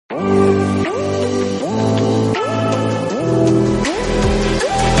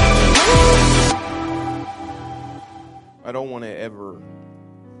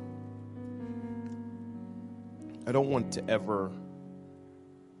I don't want to ever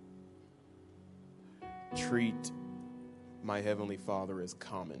treat my Heavenly Father as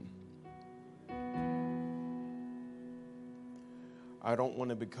common. I don't want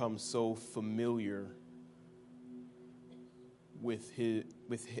to become so familiar with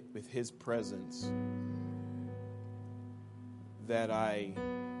his presence that I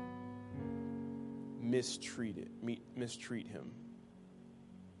mistreat him.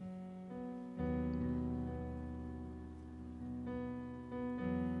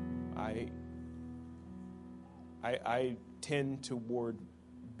 I tend toward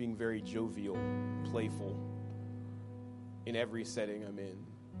being very jovial, playful in every setting I'm in.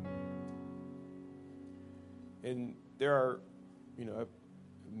 And there are,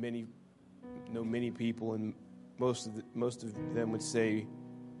 many people, and most of them would say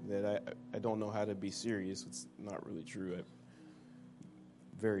that I don't know how to be serious. It's not really true. I'm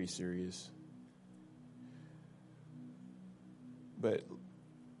very serious. But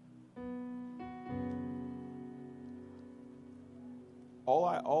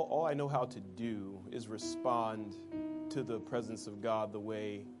all I know how to do is respond to the presence of God the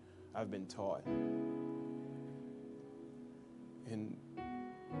way I've been taught. And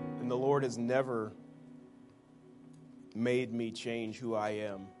the Lord has never made me change who I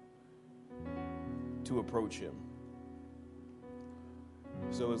am to approach Him.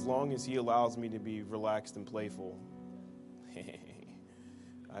 So as long as He allows me to be relaxed and playful,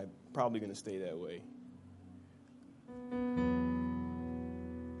 I'm probably going to stay that way.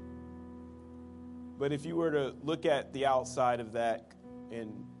 But if you were to look at the outside of that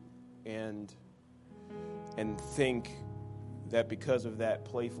and think that because of that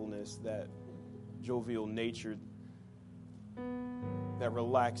playfulness, that jovial nature, that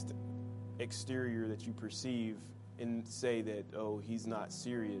relaxed exterior that you perceive, and say that, oh, he's not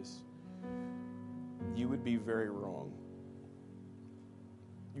serious, you would be very wrong.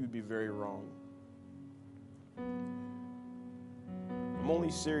 You would be very wrong. I'm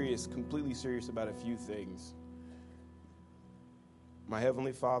only serious, completely serious about a few things. My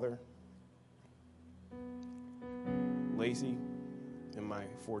Heavenly Father, Lacey, and my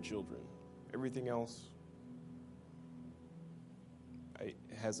 4 children. Everything else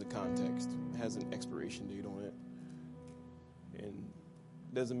has a context, has an expiration date on it. And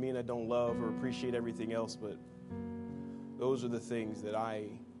it doesn't mean I don't love or appreciate everything else, but those are the things that I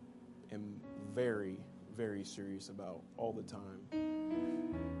am very, very serious about all the time.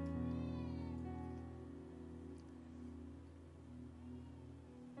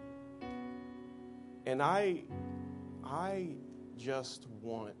 And I just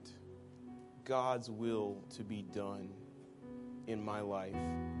want God's will to be done in my life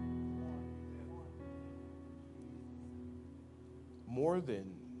more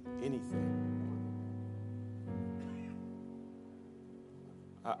than anything.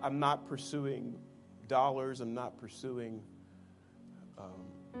 I'm not pursuing dollars. I'm not pursuing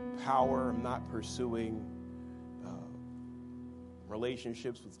power. I'm not pursuing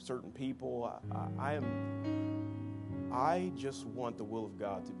relationships with certain people. I just want the will of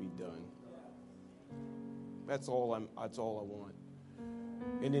God to be done. That's all I want.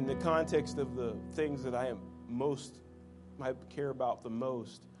 And in the context of the things that I care about the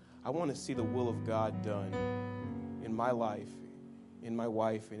most, I want to see the will of God done in my life, in my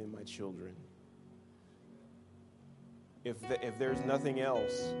wife, and in my children. If there's nothing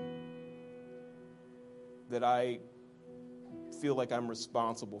else that I feel like I'm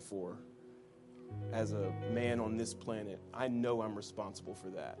responsible for as a man on this planet, I know I'm responsible for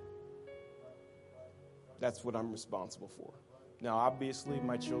that. That's what I'm responsible for. Now, obviously,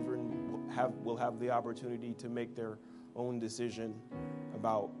 my children will have the opportunity to make their own decision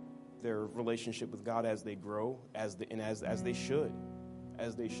about their relationship with God as they grow, as they should.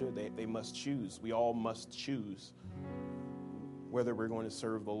 They must choose. We all must choose whether we're going to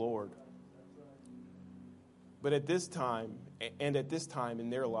serve the Lord. But at this time in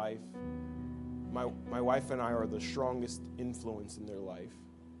their life, my wife and I are the strongest influence in their life.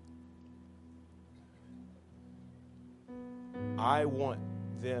 I want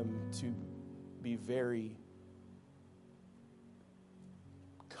them to be very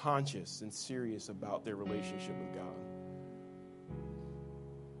conscious and serious about their relationship with God.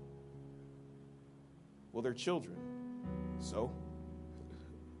 Well, they're children, so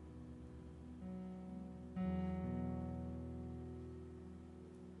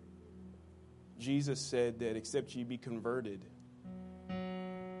Jesus said that except ye be converted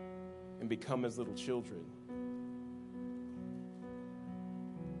and become as little children.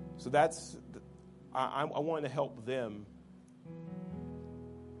 So I want to help them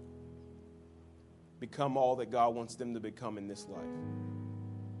become all that God wants them to become in this life.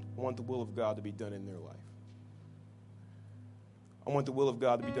 I want the will of God to be done in their life. I want the will of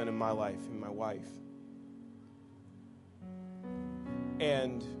God to be done in my life, in my wife.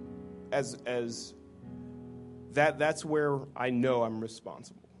 And as that's where I know I'm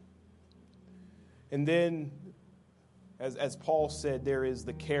responsible. And then, as Paul said, there is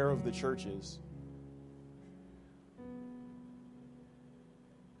the care of the churches.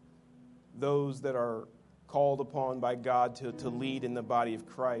 Those that are called upon by God to lead in the body of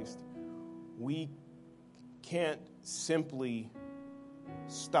Christ. We can't simply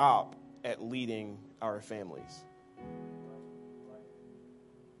stop at leading our families.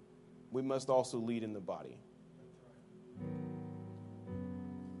 We must also lead in the body.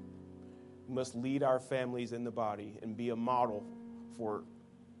 We must lead our families in the body and be a model for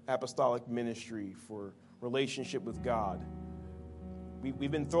apostolic ministry, for relationship with God.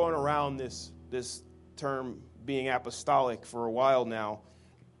 We've been throwing around this term being apostolic for a while now,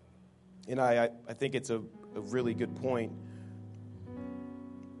 and I think it's a really good point.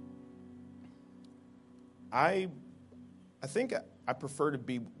 I think I prefer to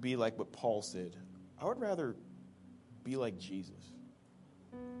be like what Paul said. I would rather be like Jesus.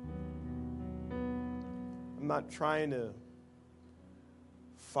 I'm not trying to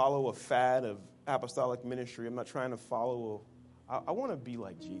follow a fad of apostolic ministry. I'm not trying to follow I want to be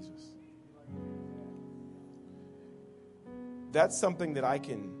like Jesus. That's something that I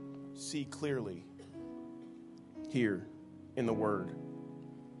can see clearly here in the Word.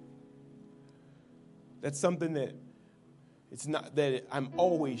 That's something that it's not that I'm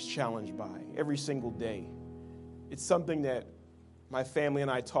always challenged by every single day. It's something that my family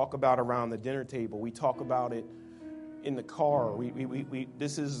and I talk about around the dinner table. We talk about it in the car.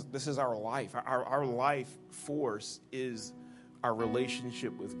 This is our life. Our life force is our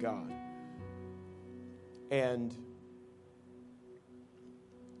relationship with God. And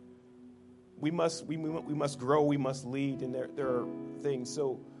we must grow, we must lead, and there are things.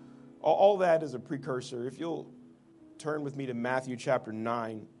 So all that is a precursor. If you'll turn with me to Matthew chapter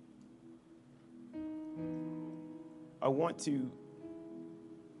 9, I want to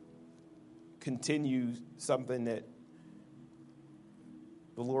continue something that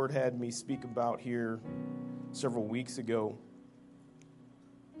the Lord had me speak about here several weeks ago.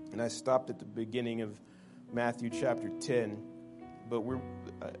 And I stopped at the beginning of Matthew chapter 10, but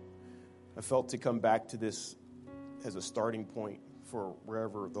I felt to come back to this as a starting point for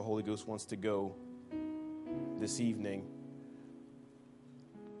wherever the Holy Ghost wants to go this evening.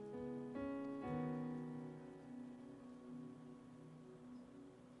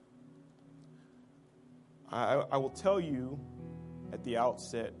 I will tell you at the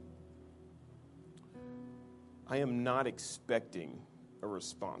outset, I am not expecting a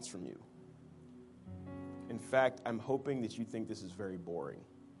response from you. In fact, I'm hoping that you think this is very boring.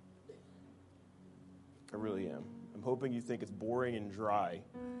 I really am. I'm hoping you think it's boring and dry.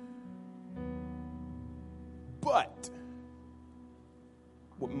 But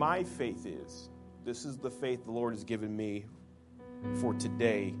what my faith is, this is the faith the Lord has given me for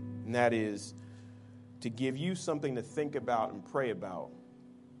today, and that is to give you something to think about and pray about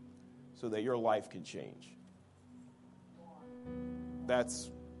so that your life can change.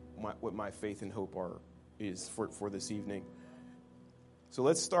 That's what my faith and hope is for this evening. So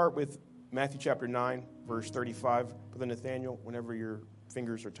let's start with Matthew chapter 9, verse 35. Brother Nathaniel, whenever your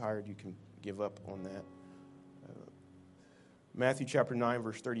fingers are tired, you can give up on that. Matthew chapter 9,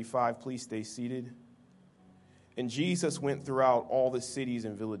 verse 35. Please stay seated. And Jesus went throughout all the cities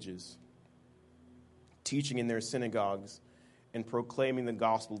and villages, teaching in their synagogues and proclaiming the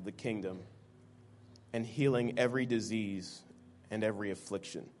gospel of the kingdom and healing every disease and every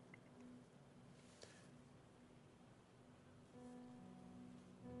affliction.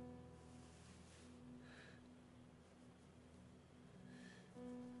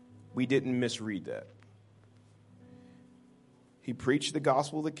 We didn't misread that. He preached the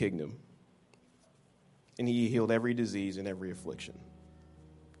gospel of the kingdom, and he healed every disease and every affliction.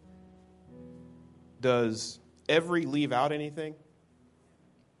 Does every leave out anything?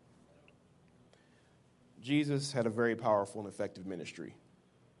 Jesus had a very powerful and effective ministry.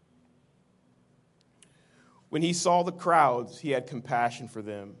 When he saw the crowds, he had compassion for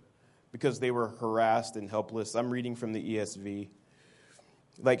them because they were harassed and helpless. I'm reading from the ESV.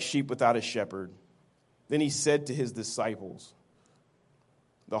 Like sheep without a shepherd. Then he said to his disciples,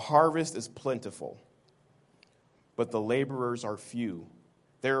 "The harvest is plentiful, but the laborers are few.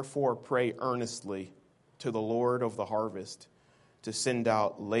 Therefore pray earnestly to the Lord of the harvest to send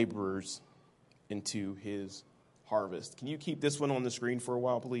out laborers into his harvest." Can you keep this one on the screen for a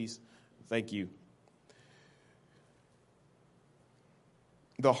while, please? Thank you.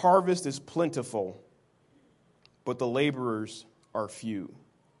 The harvest is plentiful, but the laborers are few.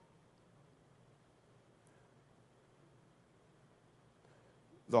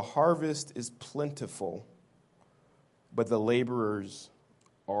 The harvest is plentiful, but the laborers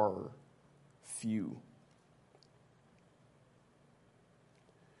are few.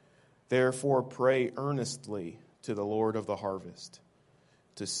 Therefore, pray earnestly to the Lord of the harvest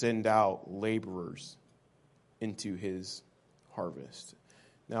to send out laborers into his harvest.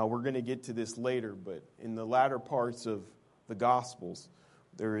 Now, we're going to get to this later, but in the latter parts of the Gospels,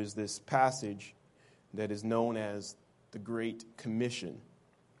 there is this passage that is known as the Great Commission.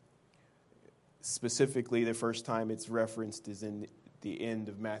 Specifically, the first time it's referenced is in the end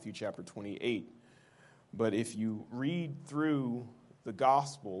of Matthew chapter 28. But if you read through the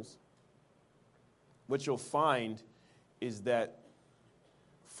Gospels, what you'll find is that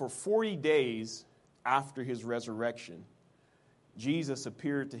for 40 days after his resurrection, Jesus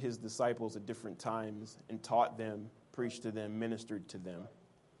appeared to his disciples at different times and taught them, preached to them, ministered to them.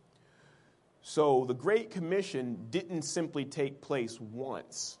 So the Great Commission didn't simply take place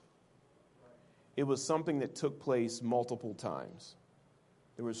once. It was something that took place multiple times.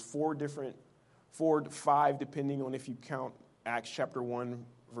 There was 4 to 5, depending on if you count Acts chapter 1,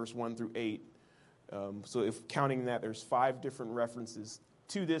 verse 1 through 8. So if counting that, there's 5 different references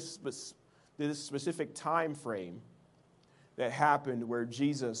to this specific time frame that happened where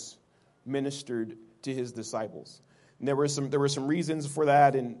Jesus ministered to his disciples. And there were some reasons for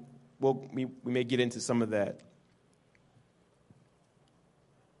that, and we may get into some of that.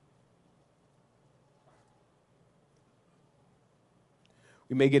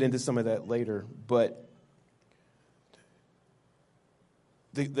 We may get into some of that later, but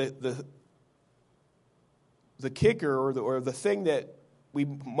the kicker or the thing that we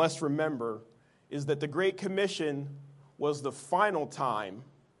must remember is that the Great Commission was the final time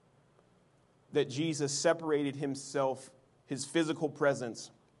that Jesus separated himself, his physical presence,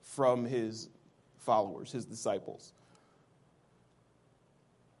 from his followers, his disciples.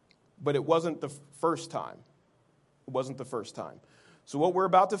 But it wasn't the first time. It wasn't the first time. So what we're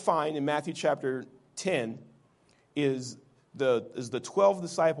about to find in Matthew chapter 10 is the 12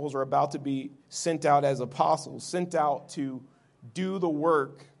 disciples are about to be sent out as apostles, sent out to do the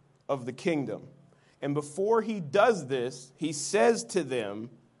work of the kingdom. And before he does this, he says to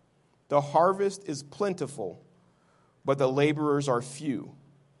them, the harvest is plentiful, but the laborers are few.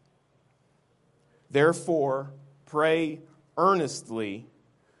 Therefore, pray earnestly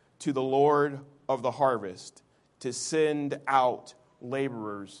to the Lord of the harvest to send out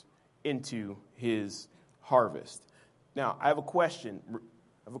laborers into his harvest. Now, I have a question.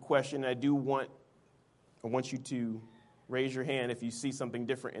 I want you to raise your hand if you see something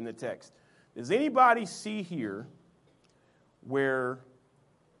different in the text. Does anybody see here where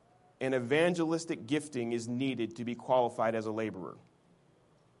an evangelistic gifting is needed to be qualified as a laborer?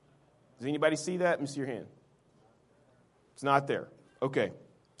 Does anybody see that? Let me see your hand. It's not there. Okay.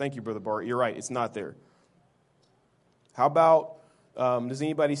 Thank you, Brother Bart. You're right. It's not there. How about, does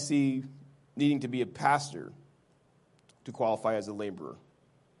anybody see needing to be a pastor to qualify as a laborer?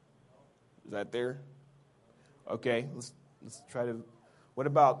 Is that there? Okay. Let's try to. What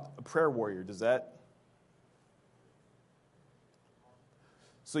about a prayer warrior? Does that?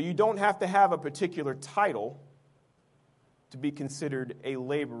 So you don't have to have a particular title to be considered a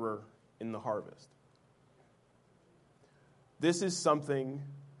laborer in the harvest. This is something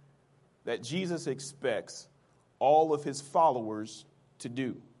that Jesus expects all of his followers to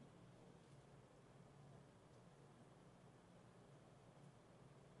do.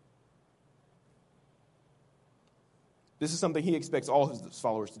 This is something he expects all his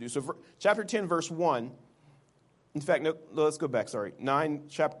followers to do. So chapter 10, verse 1. In fact, no, let's go back, sorry.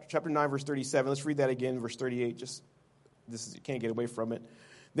 Chapter 9, verse 37. Let's read that again, verse 38. You can't get away from it.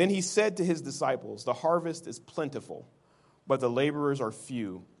 Then he said to his disciples, the harvest is plentiful, but the laborers are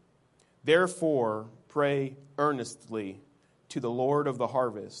few. Therefore, pray earnestly to the Lord of the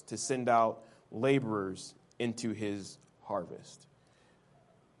harvest to send out laborers into his harvest.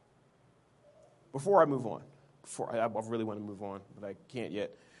 Before I move on, I really want to move on, but I can't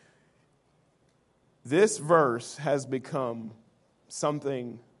yet. This verse has become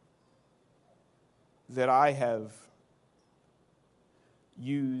something that I have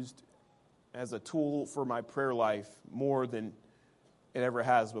used as a tool for my prayer life more than it ever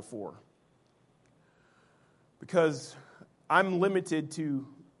has before. Because I'm limited to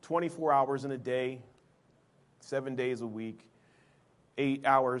 24 hours in a day, 7 days a week. 8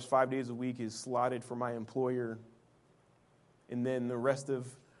 hours, 5 days a week is slotted for my employer. And then the rest of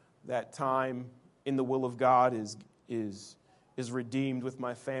that time in the will of God is is redeemed with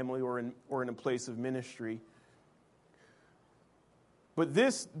my family or in a place of ministry. But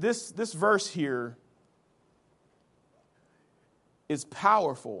this verse here is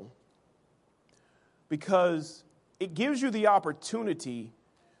powerful because it gives you the opportunity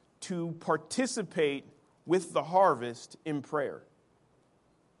to participate with the harvest in prayer.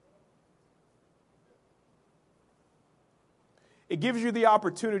 It gives you the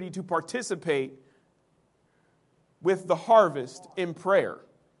opportunity to participate with the harvest in prayer.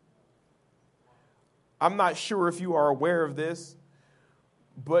 I'm not sure if you are aware of this,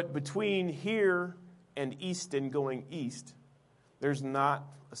 but between here and Easton going east, there's not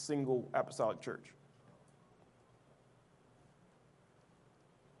a single apostolic church.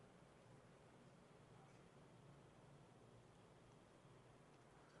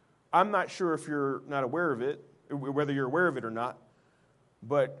 I'm not sure if you're not aware of it, whether you're aware of it or not,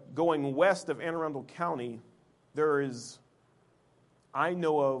 but going west of Anne Arundel County, I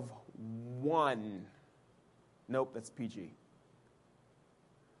know of one. Nope, that's PG.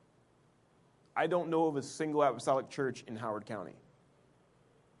 I don't know of a single apostolic church in Howard County.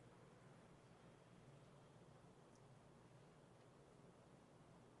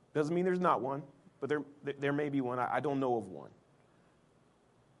 Doesn't mean there's not one, but there may be one. I don't know of one.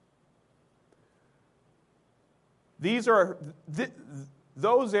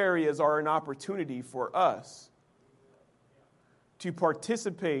 Those areas are an opportunity for us to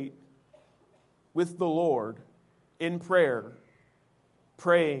participate with the Lord in prayer,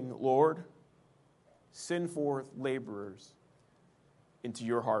 praying, Lord, send forth laborers into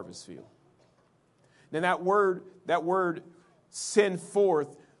your harvest field. Now that word send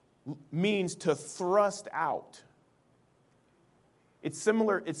forth means to thrust out. It's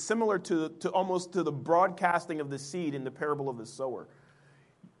similar to almost to the broadcasting of the seed in the parable of the sower.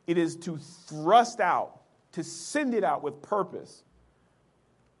 It is to thrust out, to send it out with purpose.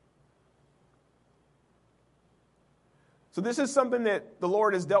 So this is something that the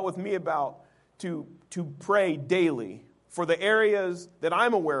Lord has dealt with me about, to pray daily for the areas that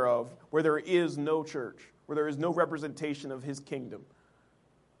I'm aware of where there is no church, where there is no representation of his kingdom.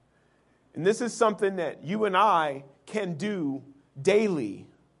 And this is something that you and I can do daily.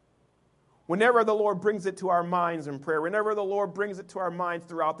 Whenever the Lord brings it to our minds in prayer, whenever the Lord brings it to our minds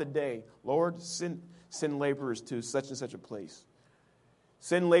throughout the day, Lord, send laborers to such and such a place.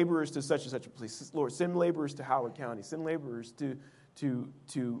 Send laborers to such and such a place. Lord, send laborers to Howard County. Send laborers to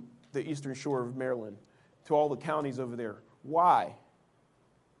the eastern shore of Maryland, to all the counties over there. Why?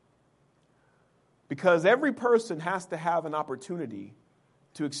 Because every person has to have an opportunity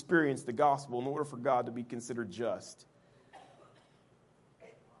to experience the gospel in order for God to be considered just.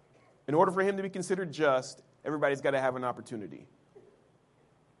 In order for him to be considered just, everybody's got to have an opportunity.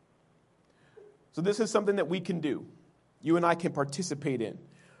 So this is something that we can do. You and I can participate in.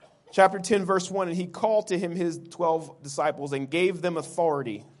 Chapter 10, verse 1, and he called to him his 12 disciples and gave them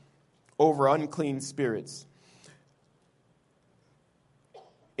authority over unclean spirits.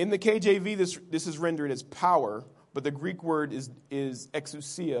 In the KJV, this is rendered as power, but the Greek word is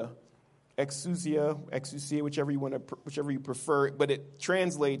exousia. Exousia, whichever you prefer, but it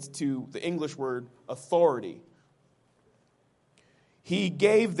translates to the English word authority. He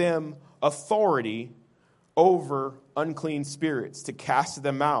gave them authority over unclean spirits to cast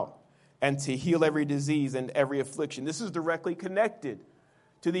them out and to heal every disease and every affliction. This is directly connected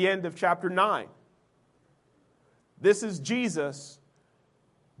to the end of chapter 9. This is Jesus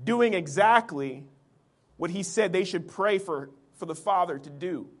doing exactly what he said they should pray for the Father to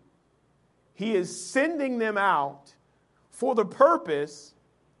do. He is sending them out for the purpose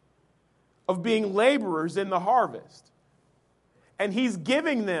of being laborers in the harvest. And he's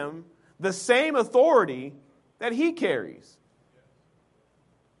giving them the same authority that he carries.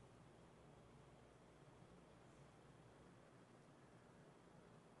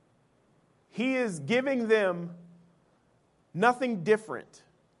 He is giving them nothing different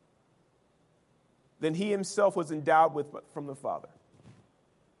than he himself was endowed with from the Father.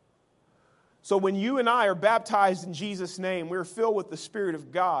 So when you and I are baptized in Jesus' name, we're filled with the Spirit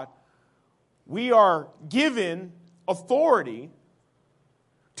of God, we are given authority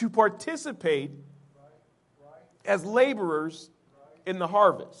to participate as laborers in the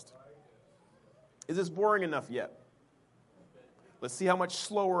harvest. Is this boring enough yet? Let's see how much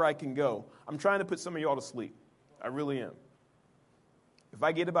slower I can go. I'm trying to put some of y'all to sleep. I really am. If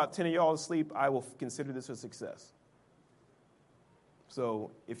I get about 10 of y'all to sleep, I will consider this a success.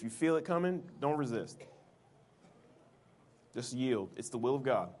 So if you feel it coming, don't resist. Just yield. It's the will of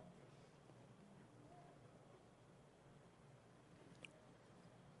God.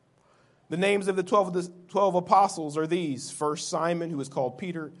 The names of the 12 apostles are these. First, Simon, who is called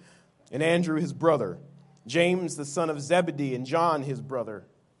Peter, and Andrew, his brother. James, the son of Zebedee, and John, his brother.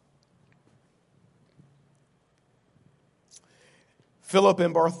 Philip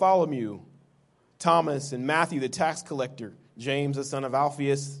and Bartholomew. Thomas and Matthew, the tax collector. James, the son of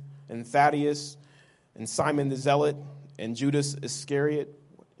Alphaeus, and Thaddeus, and Simon the Zealot, and Judas Iscariot.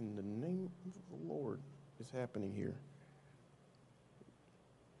 What in the name of the Lord is happening here?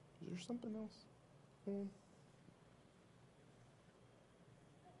 Is there something else?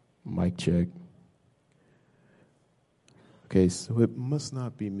 Mic check. Okay, so it must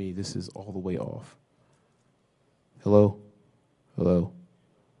not be me. This is all the way off. Hello? Hello?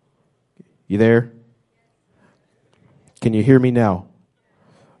 You there? Can you hear me now?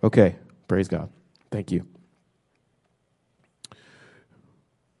 Okay, praise God. Thank you.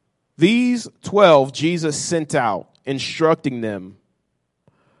 These 12 Jesus sent out, instructing them,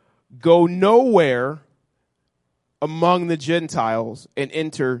 go nowhere among the Gentiles and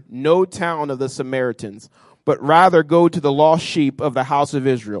enter no town of the Samaritans, but rather go to the lost sheep of the house of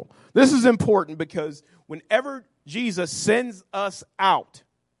Israel. This is important because whenever Jesus sends us out,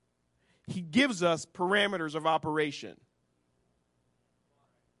 he gives us parameters of operation.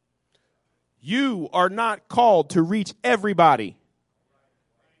 You are not called to reach everybody.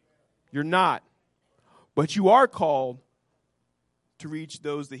 You're not. But you are called to reach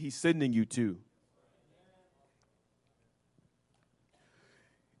those that he's sending you to.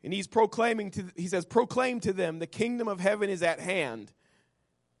 And he says, proclaim to them, the kingdom of heaven is at hand.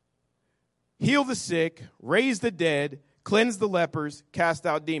 Heal the sick, raise the dead, cleanse the lepers, cast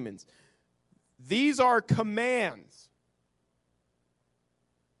out demons. These are commands.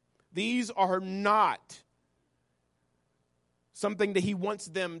 These are not something that he wants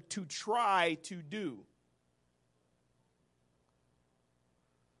them to try to do.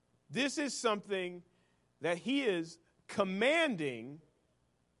 This is something that he is commanding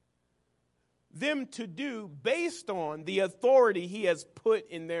them to do based on the authority he has put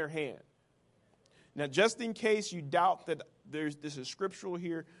in their hand. Now, just in case you doubt that this is scriptural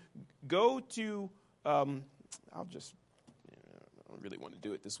here, go to, I don't really want to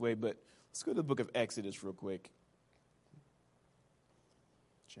do it this way, but let's go to the book of Exodus real quick.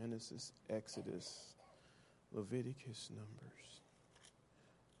 Genesis, Exodus, Leviticus, Numbers.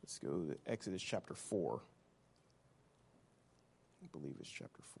 Let's go to Exodus chapter 4. I believe it's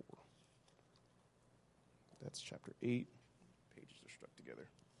chapter 4. That's chapter 8. Pages are stuck together.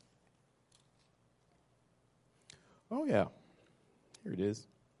 Oh, yeah. Here it is.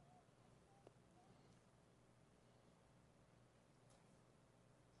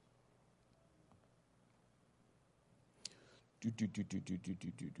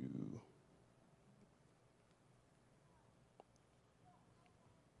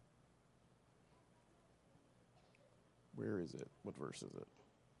 Where is it? What verse is it?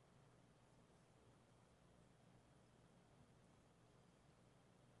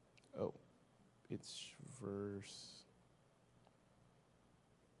 Oh, it's verse.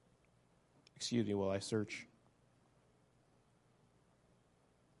 Excuse me while I search.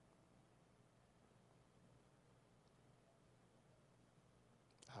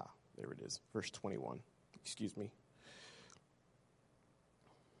 There it is, verse 21. Excuse me.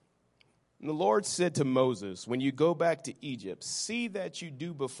 And the Lord said to Moses, when you go back to Egypt, see that you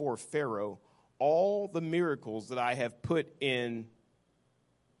do before Pharaoh all the miracles that I have put in.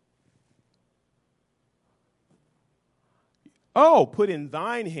 Oh, put in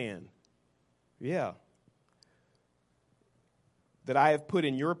thine hand. Yeah. That I have put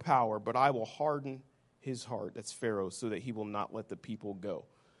in your power, but I will harden his heart. That's Pharaoh, so that he will not let the people go.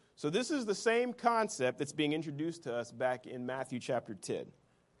 So this is the same concept that's being introduced to us back in Matthew chapter 10.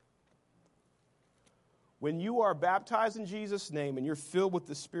 When you are baptized in Jesus' name and you're filled with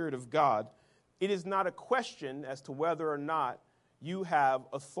the Spirit of God, it is not a question as to whether or not you have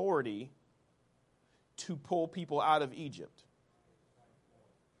authority to pull people out of Egypt.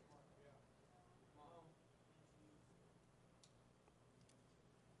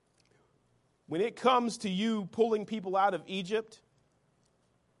 When it comes to you pulling people out of Egypt,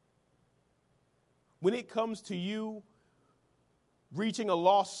 when it comes to you reaching a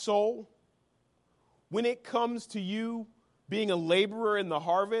lost soul, when it comes to you being a laborer in the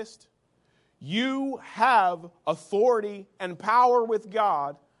harvest, you have authority and power with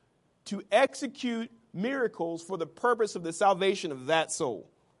God to execute miracles for the purpose of the salvation of that soul.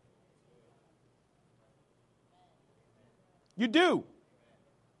 You do.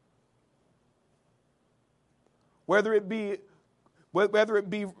 Whether it be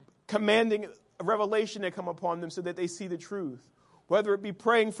commanding a revelation to come upon them so that they see the truth, whether it be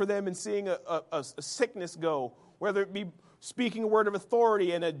praying for them and seeing a sickness go, whether it be speaking a word of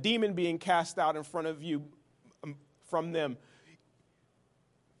authority and a demon being cast out in front of you from them.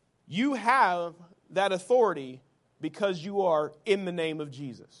 You have that authority because you are in the name of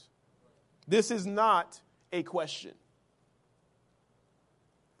Jesus. This is not a question.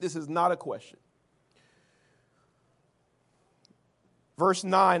 This is not a question. Verse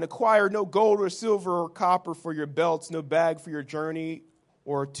 9, acquire no gold or silver or copper for your belts, no bag for your journey,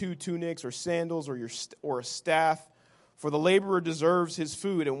 or 2 tunics or sandals or a staff. For the laborer deserves his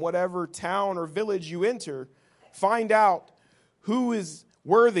food. And whatever town or village you enter, find out who is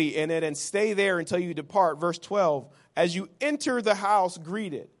worthy in it and stay there until you depart. Verse 12, as you enter the house,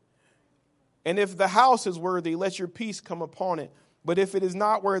 greet it. And if the house is worthy, let your peace come upon it. But if it is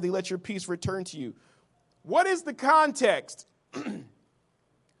not worthy, let your peace return to you. What is the context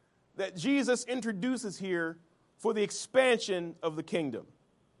that Jesus introduces here for the expansion of the kingdom?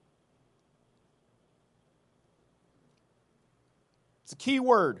 It's a key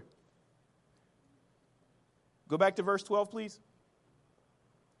word. Go back to verse 12, please.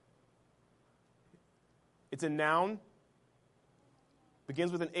 It's a noun.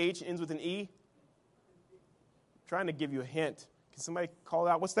 Begins with an H, ends with an E. I'm trying to give you a hint. Can somebody call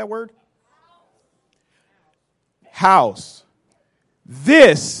it out? What's that word? House.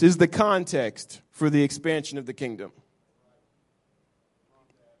 This is the context for the expansion of the kingdom.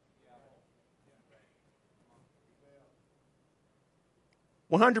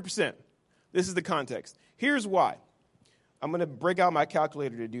 %. This is the context. Here's why. I'm going to break out my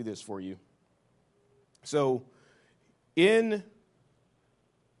calculator to do this for you. So, in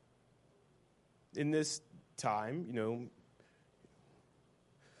this time,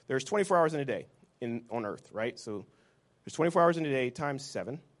 there's 24 hours in a day on earth, right? So there's 24 hours in a day times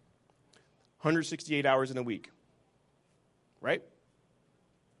 7, 168 hours in a week, right?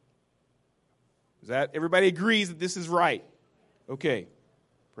 Is that, everybody agrees that this is right? Okay,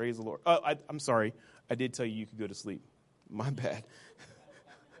 praise the Lord. I'm sorry, I did tell you could go to sleep. My bad.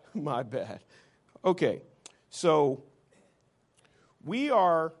 My bad. Okay, so we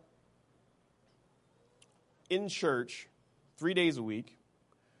are in church 3 days a week.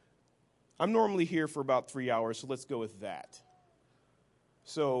 I'm normally here for about 3 hours, so let's go with that.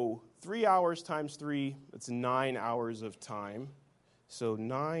 So 3 hours times 3, that's 9 hours of time. So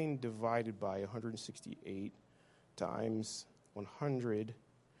 9 divided by 168 times 100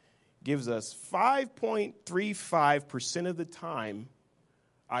 gives us 5.35% of the time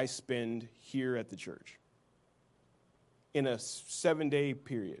I spend here at the church in a 7-day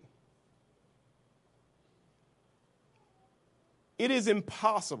period. It is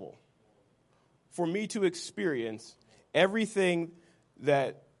impossible for me to experience everything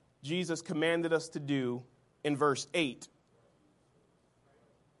that Jesus commanded us to do in verse 8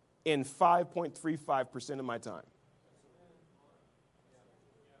 in 5.35% of my time.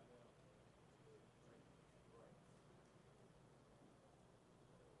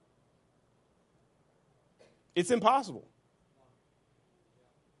 It's impossible.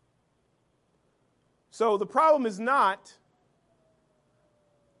 So the problem is not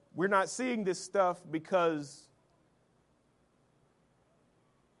we're not seeing this stuff because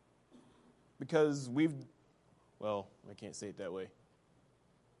we've, well, I can't say it that way.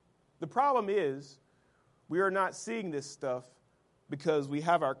 The problem is we are not seeing this stuff because we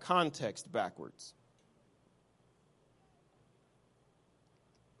have our context backwards.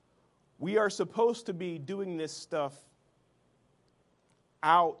 We are supposed to be doing this stuff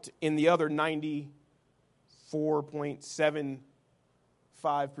out in the other 94.75%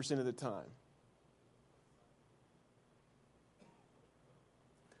 of the time.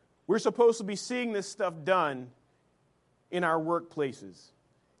 We're supposed to be seeing this stuff done in our workplaces,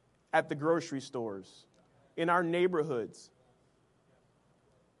 at the grocery stores, in our neighborhoods.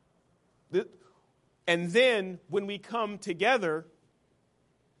 And then when we come together,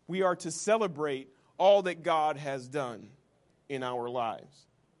 we are to celebrate all that God has done in our lives.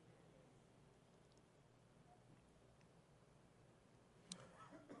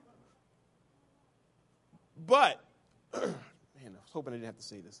 But, man, I was hoping I didn't have to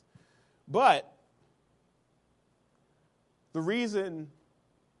say this. But,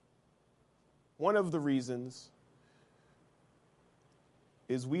 one of the reasons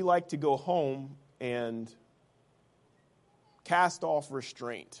is we like to go home and cast off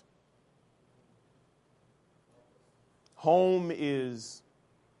restraint. Home is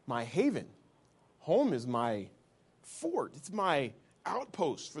my haven. Home is my fort. It's my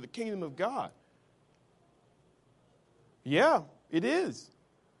outpost for the kingdom of God. Yeah, it is.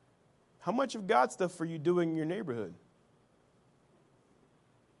 How much of God stuff are you doing in your neighborhood?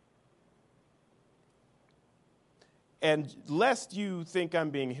 And lest you think I'm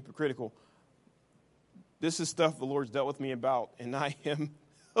being hypocritical, this is stuff the Lord's dealt with me about, and I am,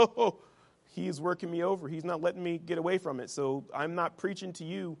 he is working me over. He's not letting me get away from it. So I'm not preaching to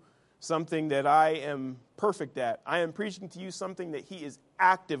you something that I am perfect at. I am preaching to you something that he is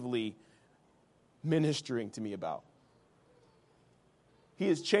actively ministering to me about. He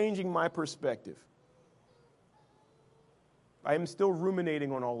is changing my perspective. I am still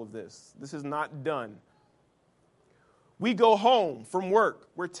ruminating on all of this. This is not done. We go home from work.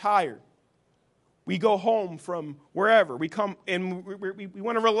 We're tired. We go home from wherever. We come and we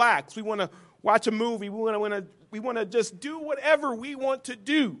want to relax. We want to watch a movie. We want to just do whatever we want to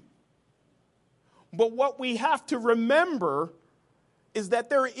do. But what we have to remember is that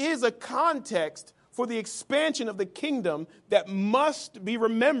there is a context for the expansion of the kingdom that must be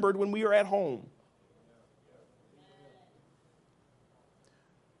remembered when we are at home.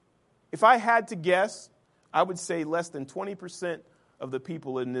 If I had to guess, I would say less than 20% of the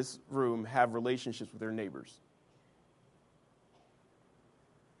people in this room have relationships with their neighbors.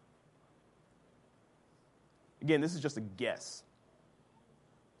 Again, this is just a guess.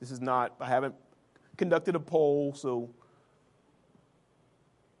 This is not, I haven't conducted a poll, so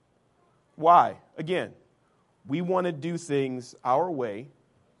why? Again, we want to do things our way.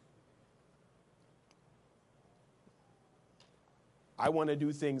 I want to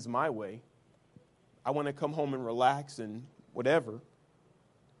do things my way. I want to come home and relax and whatever.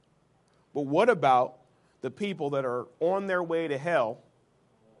 But what about the people that are on their way to hell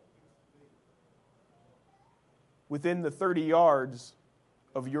within the 30 yards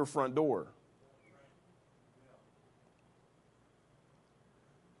of your front door?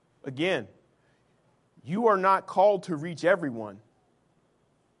 Again, you are not called to reach everyone.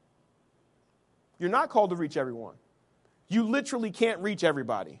 You're not called to reach everyone. You literally can't reach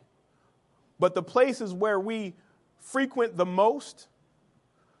everybody. But the places where we frequent the most,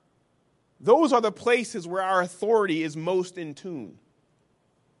 those are the places where our authority is most in tune.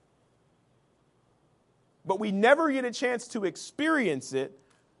 But we never get a chance to experience it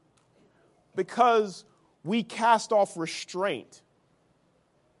because we cast off restraint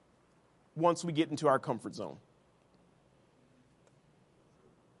once we get into our comfort zone.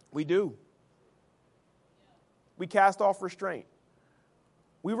 We do. We cast off restraint.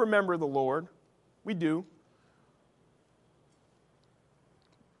 We remember the Lord. We do.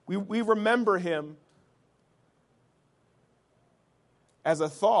 We remember him as a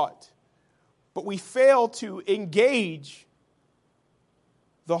thought, but we fail to engage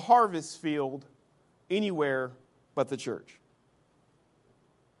the harvest field anywhere but the church.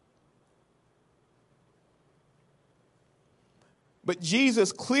 But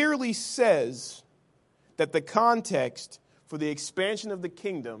Jesus clearly says that the context for the expansion of the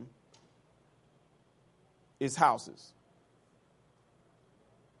kingdom is houses.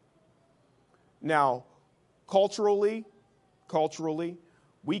 Now, culturally,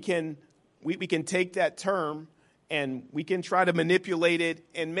 we can take that term and we can try to manipulate it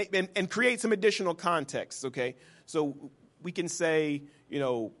and create some additional context. Okay, so we can say,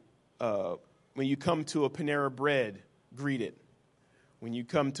 when you come to a Panera Bread, greet it. When you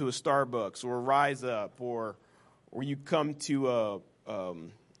come to a Starbucks or a Rise Up, or you come to a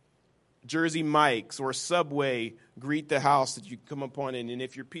Jersey Mike's or Subway, greet the house that you come upon, and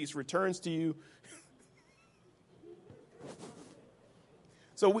if your peace returns to you.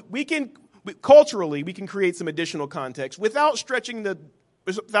 So culturally, we can create some additional context without stretching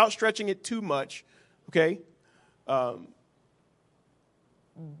it too much, okay? But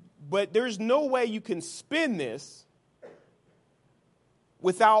there's no way you can spin this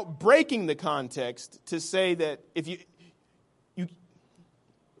without breaking the context to say that if you let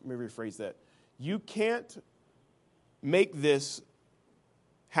me rephrase that. You can't make this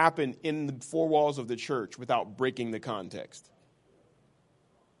happen in the four walls of the church without breaking the context.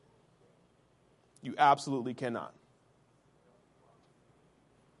 You absolutely cannot.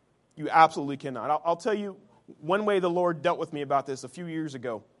 You absolutely cannot. I'll tell you one way the Lord dealt with me about this a few years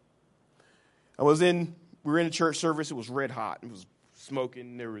ago. We were in a church service. It was red hot. It was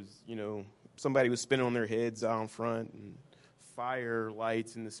smoking. There was, somebody was spinning on their heads out in front, and fire,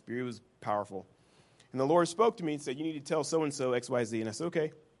 lights, and the Spirit was powerful. And the Lord spoke to me and said, you need to tell so-and-so X, Y, Z. And I said,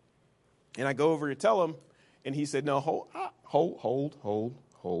 okay. And I go over to tell him, and he said, no, hold.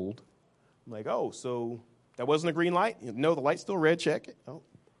 I'm like, oh, so that wasn't a green light? No, the light's still red. Check it. Oh,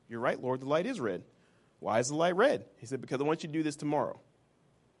 you're right, Lord, the light is red. Why is the light red? He said, because I want you to do this tomorrow.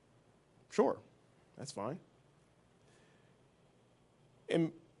 Sure, that's fine.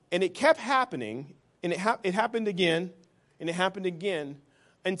 And it kept happening, and it happened again, and it happened again,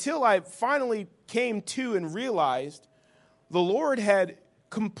 until I finally came to and realized the Lord had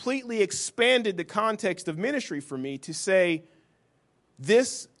completely expanded the context of ministry for me to say,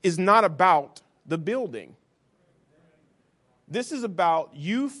 this is not about the building. This is about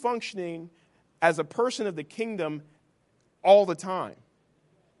you functioning as a person of the kingdom all the time.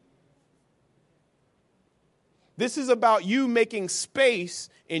 This is about you making space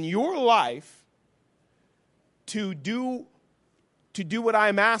in your life to do what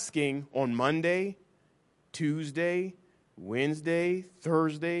I'm asking on Monday, Tuesday, Wednesday,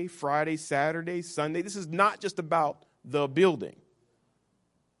 Thursday, Friday, Saturday, Sunday. This is not just about the building.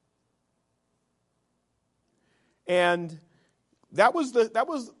 And that was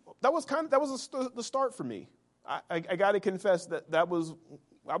the start for me. I got to confess that was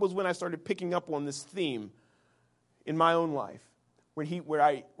when I started picking up on this theme in my own life,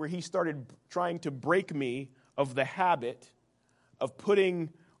 where he started trying to break me of the habit of putting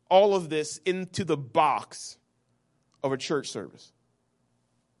all of this into the box of a church service.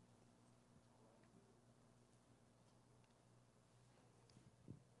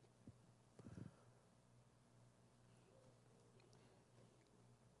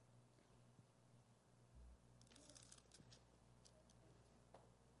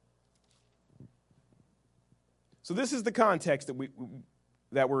 So this is the context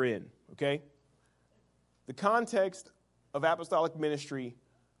that we're in, okay? The context of apostolic ministry,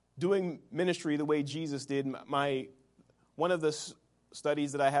 doing ministry the way Jesus did. One of the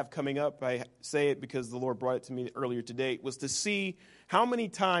studies that I have coming up, I say it because the Lord brought it to me earlier today, was to see how many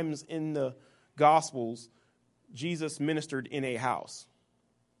times in the Gospels Jesus ministered in a house,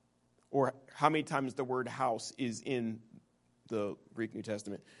 or how many times the word house is in the Greek New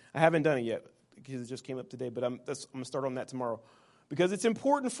Testament. I haven't done it yet because it just came up today, but I'm going to start on that tomorrow, because it's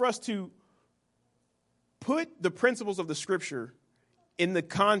important for us to put the principles of the Scripture in the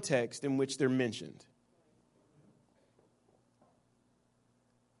context in which they're mentioned.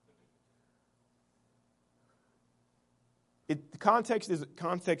 Context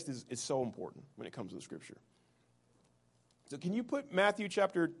is so important when it comes to the Scripture. So can you put Matthew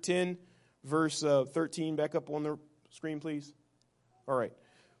chapter 10, verse 13 back up on the screen, please? All right.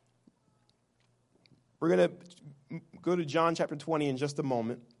 We're going to go to John chapter 20 in just a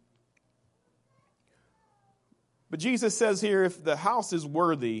moment. But Jesus says here, if the house is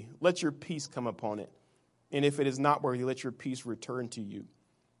worthy, let your peace come upon it. And if it is not worthy, let your peace return to you.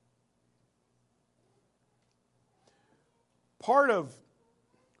 Part of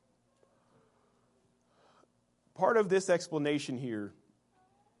this explanation here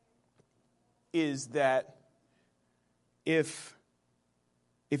is that if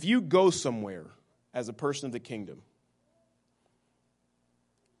you go somewhere as a person of the kingdom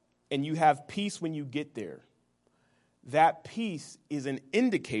and you have peace when you get there, that peace is an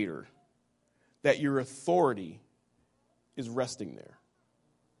indicator that your authority is resting there.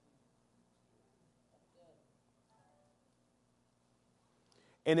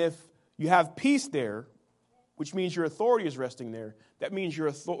 And if you have peace there, which means your authority is resting there, that means your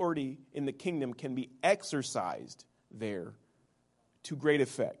authority in the kingdom can be exercised there to great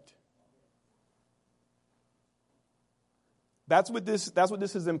effect. That's what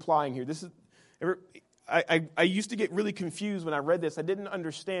this is implying here. I used to get really confused when I read this. I didn't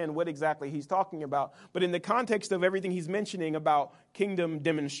understand what exactly he's talking about. But in the context of everything he's mentioning about kingdom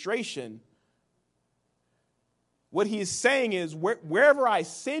demonstration, what he is saying is wherever I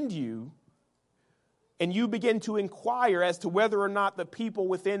send you and you begin to inquire as to whether or not the people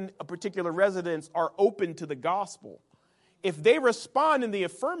within a particular residence are open to the gospel, if they respond in the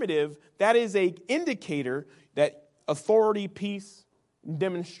affirmative, that is an indicator that authority, peace, and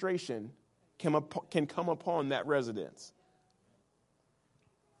demonstration can come upon that residence.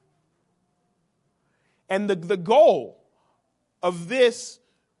 And the goal of this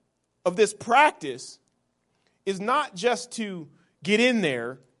practice is not just to get in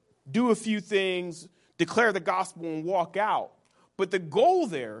there, do a few things, declare the gospel, and walk out. But the goal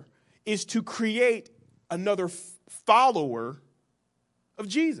there is to create another follower of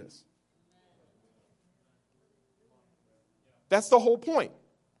Jesus. That's the whole point.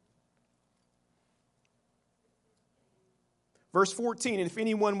 Verse 14, and if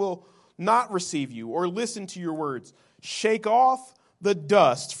anyone will not receive you or listen to your words, shake off the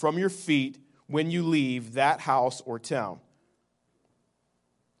dust from your feet when you leave that house or town.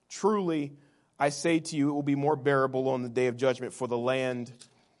 Truly, I say to you, it will be more bearable on the day of judgment for the land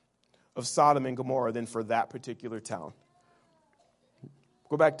of Sodom and Gomorrah than for that particular town.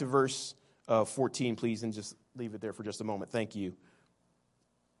 Go back to verse 14, please, and just leave it there for just a moment. Thank you.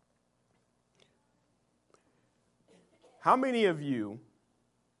 How many of you,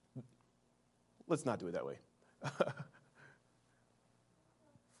 let's not do it that way.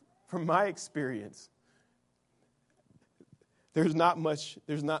 from my experience, there's not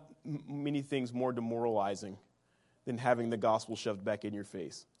many things more demoralizing than having the gospel shoved back in your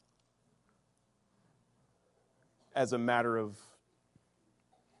face as a matter of,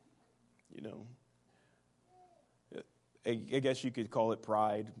 I guess you could call it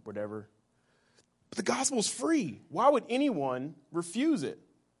pride, whatever. But the gospel's free. Why would anyone refuse it?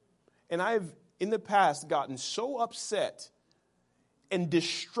 And I've, in the past, gotten so upset and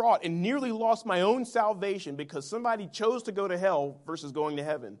distraught and nearly lost my own salvation because somebody chose to go to hell versus going to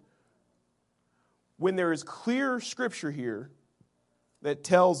heaven, when there is clear scripture here that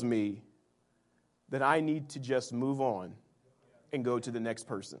tells me that I need to just move on and go to the next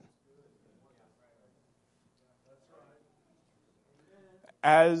person.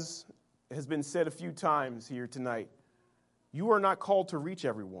 As has been said a few times here tonight, you are not called to reach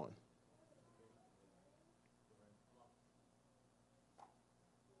everyone.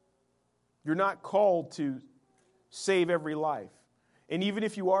 You're not called to save every life. And even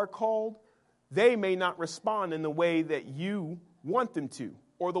if you are called, they may not respond in the way that you want them to,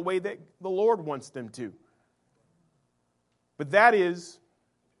 or the way that the Lord wants them to. But that is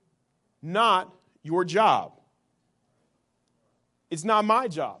not your job. It's not my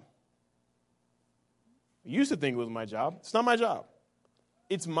job. I used to think it was my job. It's not my job.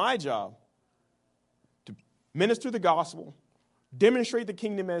 It's my job to minister the gospel, demonstrate the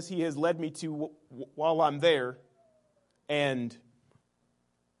kingdom as he has led me to while I'm there, and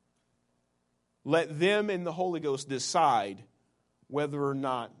let them and the Holy Ghost decide whether or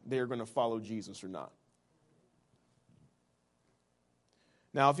not they're going to follow Jesus or not.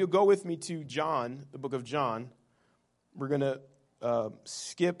 Now, if you'll go with me to John, the book of John, we're going to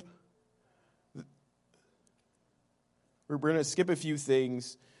skip. We're going to skip a few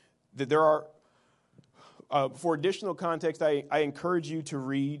things. That there are, for additional context, I encourage you to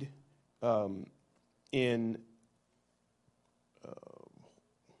read in.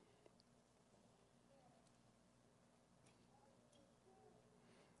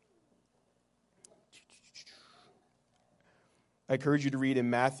 I encourage you to read in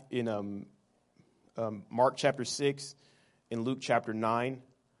Mark chapter 6 and Luke chapter 9,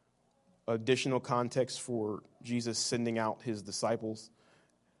 additional context for Jesus sending out his disciples.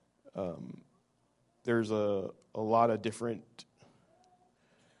 There's a lot of different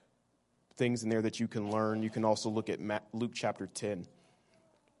things in there that you can learn. You can also look at Luke chapter 10.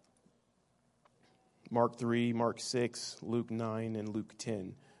 Mark 3, Mark 6, Luke 9, and Luke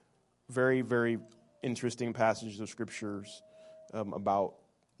 10. Very, very interesting passages of scriptures about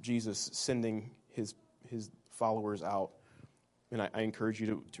Jesus sending his followers out. And I encourage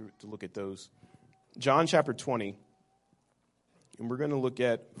you to look at those. John chapter 20. And we're going to look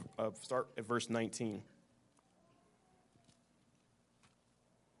at, start at verse 19.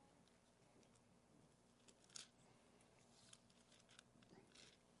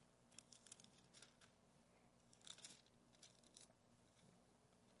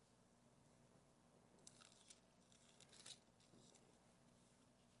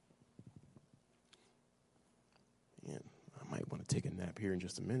 Take a nap here in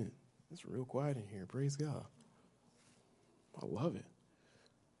just a minute. It's real quiet in here. Praise God. I love it.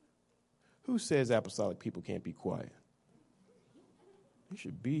 Who says apostolic people can't be quiet? You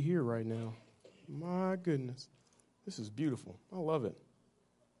should be here right now. My goodness. This is beautiful. I love it.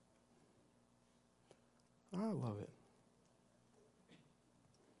 I love it.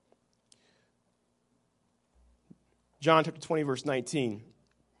 John chapter 20, verse 19.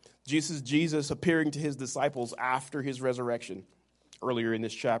 Jesus appearing to his disciples after his resurrection. Earlier in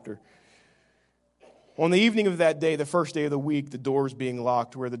this chapter. On the evening of that day, the first day of the week, the doors being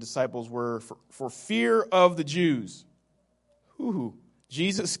locked where the disciples were for fear of the Jews. Ooh,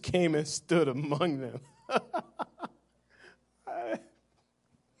 Jesus came and stood among them.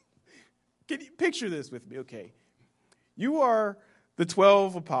 Can you picture this with me? Okay. You are the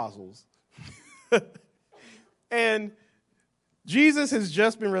 12 apostles. And Jesus has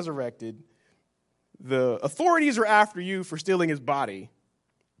just been resurrected. The authorities are after you for stealing his body.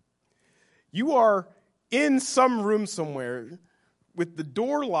 You are in some room somewhere with the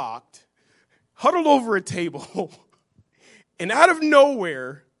door locked, huddled over a table, and out of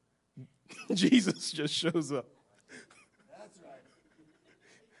nowhere, Jesus just shows up. That's right.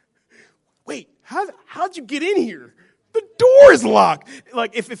 Wait, how'd you get in here? The door is locked.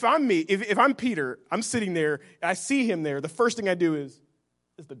 Like, if I'm me, if I'm Peter, I'm sitting there, I see him there, the first thing I do is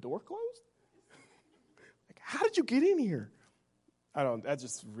the door closed? How did you get in here? That's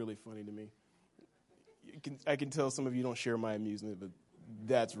just really funny to me. I can tell some of you don't share my amusement, but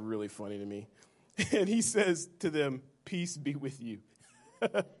that's really funny to me. And he says to them, peace be with you.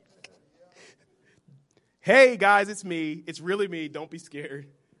 Hey, guys, it's me. It's really me. Don't be scared.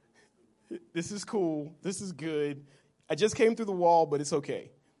 This is cool. This is good. I just came through the wall, but it's okay.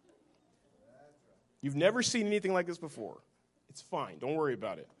 You've never seen anything like this before. It's fine. Don't worry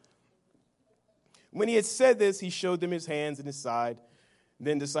about it. When he had said this, he showed them his hands and his side.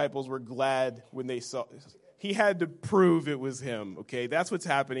 Then disciples were glad when they saw this. He had to prove it was him, okay? That's what's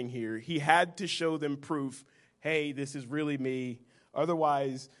happening here. He had to show them proof. Hey, this is really me.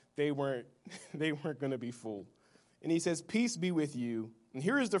 Otherwise, they weren't going to be fooled. And he says, peace be with you. And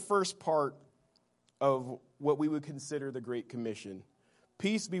here is the first part of what we would consider the Great Commission.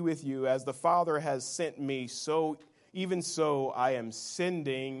 Peace be with you. As the Father has sent me, so even so I am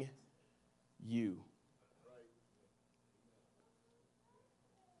sending you.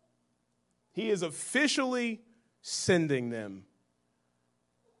 He is officially sending them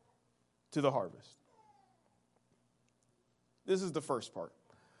to the harvest. This is the first part.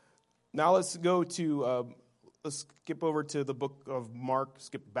 Now let's go to, let's skip over to the book of Mark,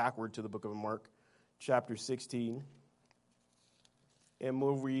 skip backward to the book of Mark, chapter 16. And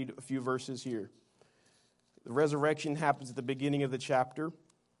we'll read a few verses here. The resurrection happens at the beginning of the chapter.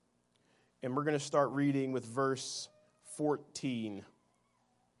 And we're going to start reading with verse 14.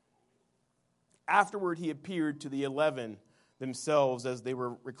 Afterward, he appeared to the 11 themselves as they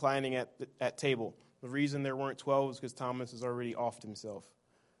were reclining at table. The reason there weren't 12 is because Thomas has already offed himself.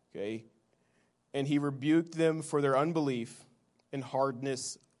 Okay? And he rebuked them for their unbelief and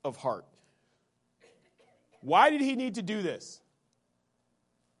hardness of heart. Why did he need to do this?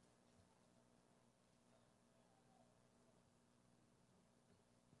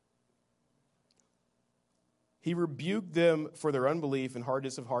 He rebuked them for their unbelief and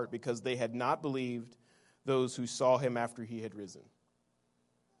hardness of heart because they had not believed those who saw him after he had risen.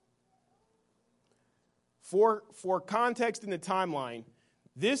 For context in the timeline,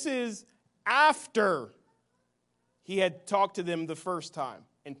 this is after he had talked to them the first time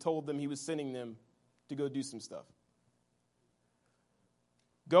and told them he was sending them to go do some stuff.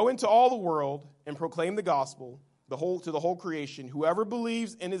 Go into all the world and proclaim the gospel to the whole creation. Whoever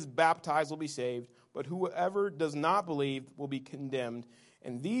believes and is baptized will be saved, but whoever does not believe will be condemned.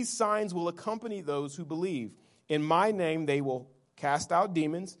 And these signs will accompany those who believe. In my name they will cast out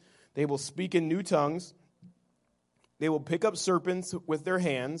demons. They will speak in new tongues. They will pick up serpents with their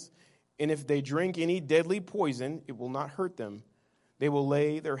hands. And if they drink any deadly poison, it will not hurt them. They will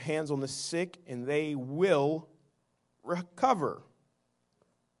lay their hands on the sick, and they will recover.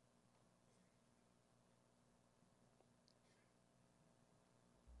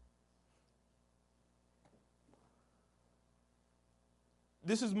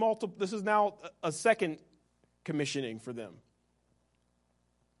 This is now a second commissioning for them.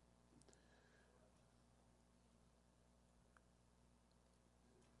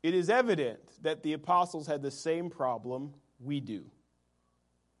 It is evident that the apostles had the same problem we do.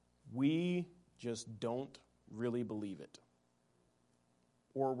 We just don't really believe it.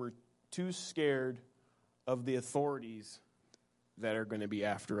 Or we're too scared of the authorities that are going to be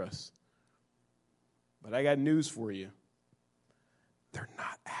after us. But I got news for you. They're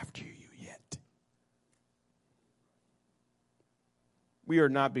not after you yet. We are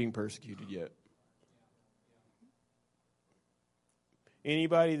not being persecuted yet.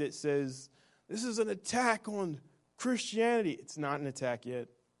 Anybody that says, this is an attack on Christianity, it's not an attack yet.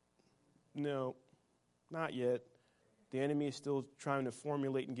 No, not yet. The enemy is still trying to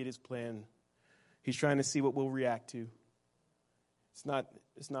formulate and get his plan. He's trying to see what we'll react to.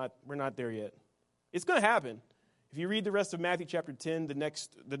 We're not there yet. It's going to happen. If you read the rest of Matthew chapter 10,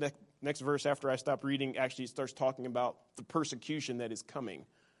 the next verse after I stop reading, actually starts talking about the persecution that is coming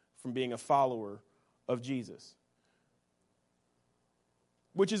from being a follower of Jesus.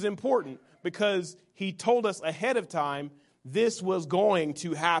 Which is important because he told us ahead of time this was going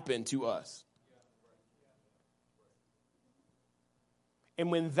to happen to us.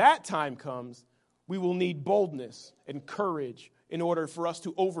 And when that time comes, we will need boldness and courage in order for us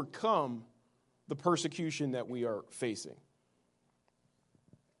to overcome the persecution that we are facing.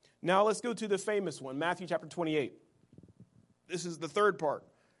 Now let's go to the famous one, Matthew chapter 28. This is the third part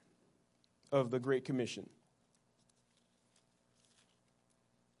of the Great Commission.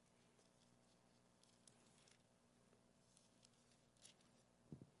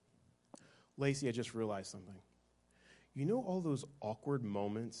 Lacey, I just realized something. You know all those awkward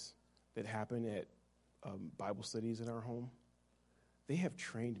moments that happen at Bible studies in our home? They have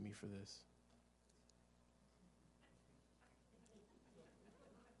trained me for this.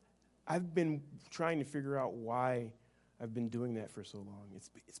 I've been trying to figure out why I've been doing that for so long.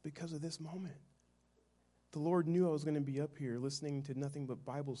 It's because of this moment. The Lord knew I was going to be up here listening to nothing but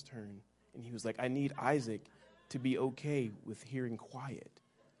Bibles turn. And he was like, I need Isaac to be okay with hearing quiet.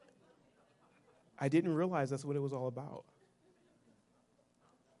 I didn't realize that's what it was all about.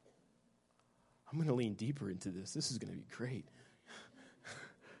 I'm going to lean deeper into this. This is going to be great.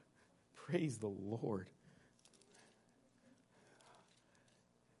 Praise the Lord.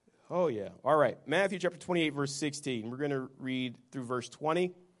 Oh, yeah. All right. Matthew chapter 28, verse 16. We're going to read through verse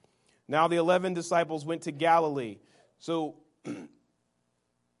 20. Now the 11 disciples went to Galilee. So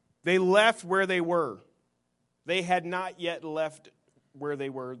they left where they were. They had not yet left where they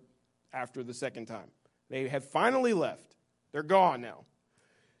were after the second time. They had finally left. They're gone now.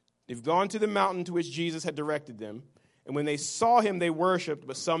 They've gone to the mountain to which Jesus had directed them. And when they saw him, they worshipped,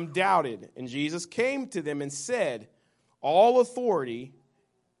 but some doubted. And Jesus came to them and said, all authority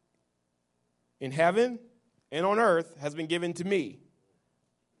in heaven and on earth has been given to me.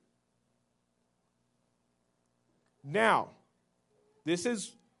 Now, this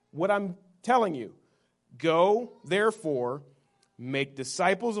is what I'm telling you. Go, therefore, make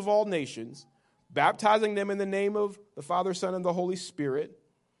disciples of all nations, baptizing them in the name of the Father, Son, and the Holy Spirit,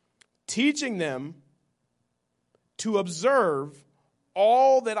 teaching them to observe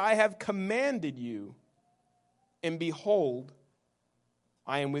all that I have commanded you, and behold,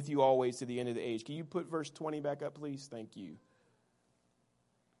 I am with you always to the end of the age. Can you put verse 20 back up, please? Thank you.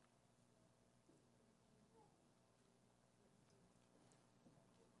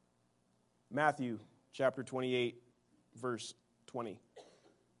 Matthew chapter 28, verse 20.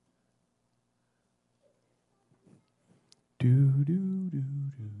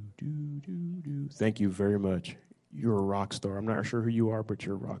 Thank you very much. You're a rock star. I'm not sure who you are, but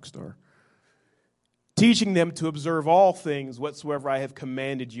you're a rock star. Teaching them to observe all things whatsoever I have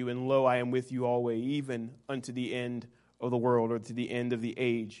commanded you, and lo, I am with you always, even unto the end of the world, or to the end of the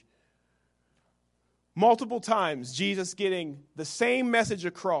age. Multiple times, Jesus getting the same message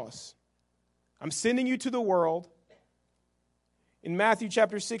across. I'm sending you to the world. In Mark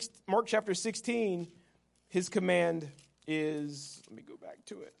chapter 16, his command is, let me go back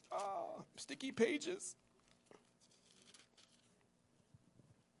to it. Sticky pages.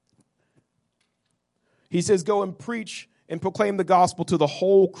 He says, go and preach and proclaim the gospel to the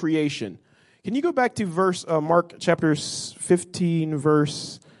whole creation. Can you go back to Mark chapter 15,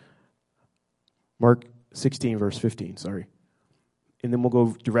 Mark 16, verse 15, sorry. And then we'll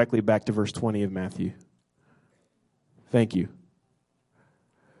go directly back to verse 20 of Matthew. Thank you.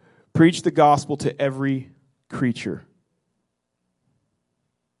 Preach the gospel to every creature,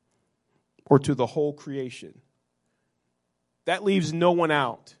 or to the whole creation. That leaves no one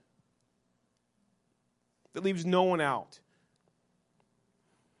out. That leaves no one out.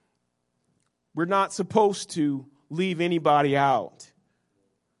 We're not supposed to leave anybody out.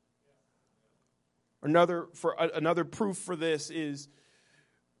 Another proof for this is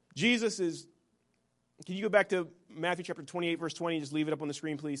Jesus is, can you go back to Matthew chapter 28, verse 20, just leave it up on the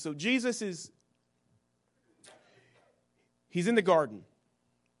screen, please. So Jesus he's in the garden.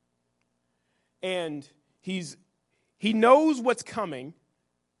 And he knows what's coming.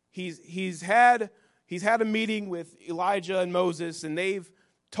 He's had a meeting with Elijah and Moses, and they've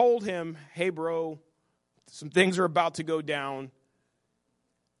told him, hey, bro, some things are about to go down.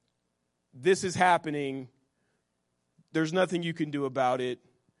 This is happening. There's nothing you can do about it.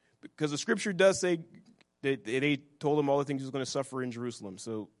 Because the scripture does say that they told him all the things he was going to suffer in Jerusalem.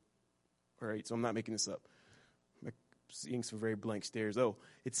 So, all right, so I'm not making this up. I'm seeing some very blank stares. Oh,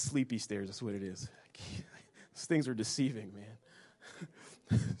 it's sleepy stares. That's what it is. These things are deceiving,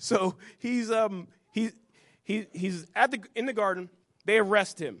 man. So he's in the garden. They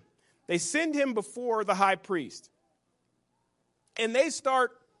arrest him. They send him before the high priest. And they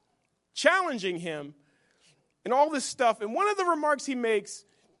start challenging him and all this stuff. And one of the remarks he makes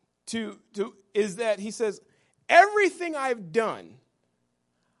is that he says, everything I have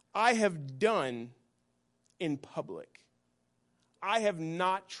done in public. I have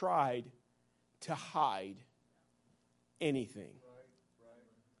not tried to hide anything.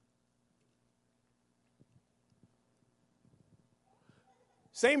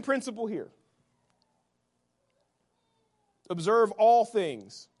 Same principle here. Observe all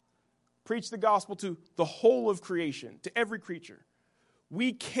things. Preach the gospel to the whole of creation, to every creature.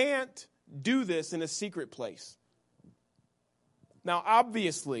 We can't do this in a secret place. Now,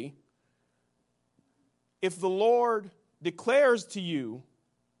 obviously, if the Lord declares to you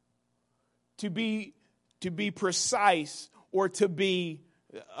to be precise or to be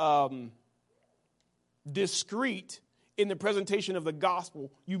discreet in the presentation of the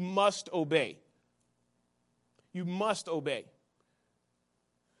gospel, you must obey. You must obey.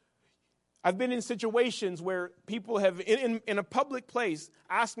 I've been in situations where people have, in a public place,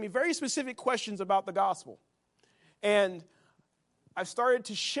 asked me very specific questions about the gospel. And I've started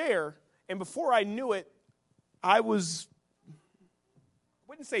to share, and before I knew it, I wouldn't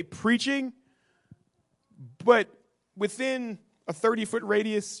say preaching, but within a 30-foot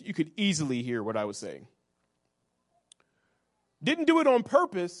radius, you could easily hear what I was saying. Didn't do it on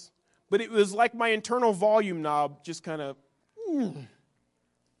purpose, but it was like my internal volume knob just kind of.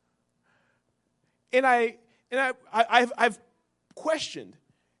 And I've questioned,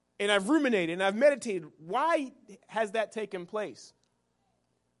 and I've ruminated, and I've meditated. Why has that taken place?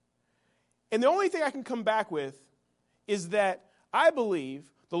 And the only thing I can come back with is that I believe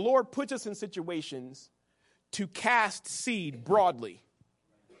the Lord puts us in situations to cast seed broadly.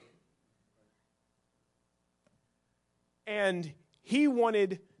 And he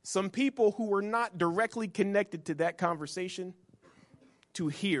wanted some people who were not directly connected to that conversation to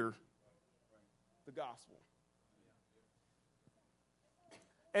hear the gospel.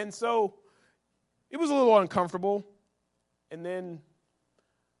 And so it was a little uncomfortable, and then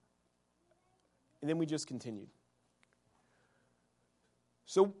we just continued.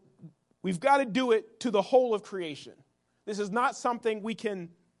 So we've got to do it to the whole of creation. This is not something we can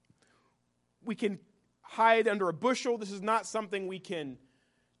hide under a bushel. This is not something we can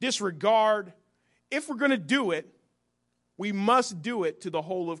disregard. If we're going to do it, we must do it to the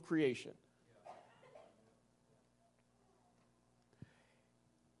whole of creation.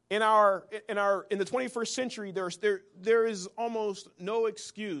 In the 21st century, there is almost no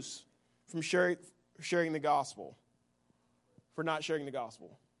excuse from sharing the gospel, for not sharing the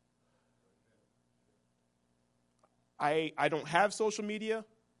gospel. I don't have social media.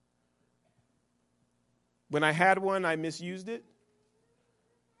 When I had one, I misused it.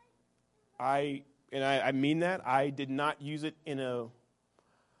 I mean that. I did not use it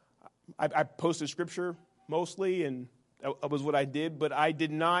I posted scripture mostly, and that was what I did, but I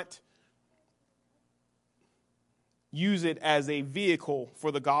did not use it as a vehicle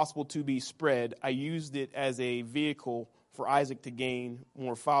for the gospel to be spread. I used it as a vehicle for Isaac to gain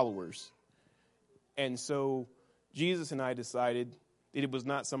more followers. And so Jesus and I decided that it was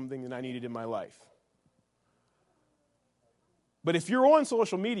not something that I needed in my life. But if you're on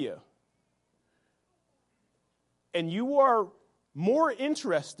social media and you are more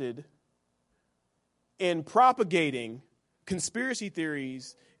interested in propagating conspiracy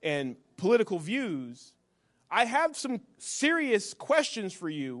theories and political views, I have some serious questions for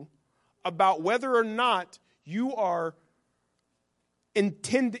you about whether or not you are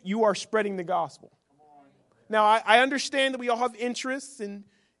spreading the gospel. Now, I understand that we all have interests, and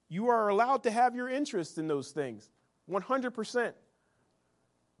you are allowed to have your interests in those things, 100%.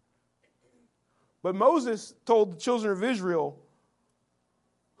 But Moses told the children of Israel,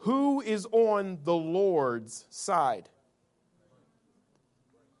 who is on the Lord's side?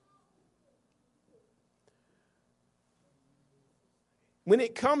 When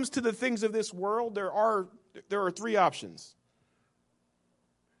it comes to the things of this world, there are three options.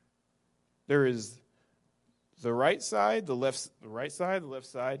 There is the right side, the left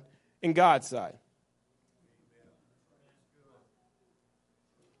side, and God's side.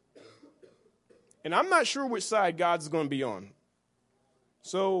 And I'm not sure which side God's going to be on.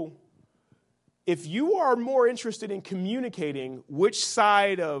 So if you are more interested in communicating which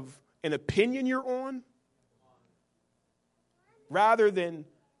side of an opinion you're on, rather than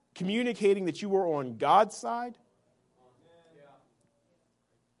communicating that you are on God's side,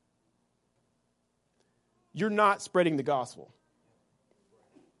 you're not spreading the gospel.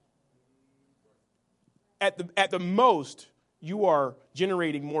 At the most, you are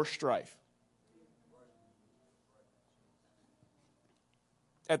generating more strife.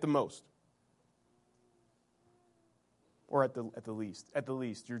 At the most. Or at the least. At the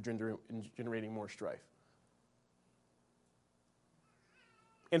least, you're generating more strife.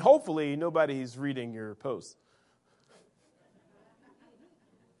 And hopefully, nobody's reading your posts.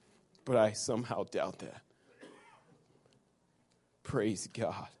 But I somehow doubt that. Praise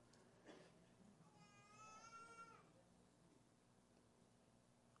God.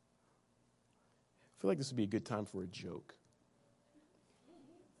 I feel like this would be a good time for a joke.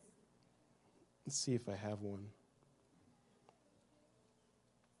 Let's see if I have one.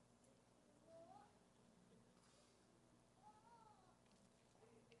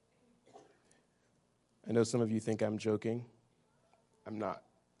 I know some of you think I'm joking. I'm not.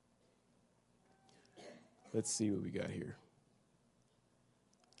 Let's see what we got here.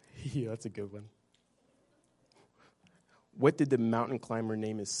 Yeah, that's a good one. What did the mountain climber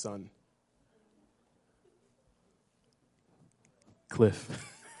name his son?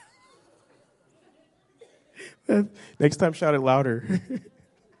 Next time, shout it louder.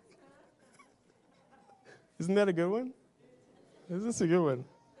 Isn't that a good one? Is this a good one?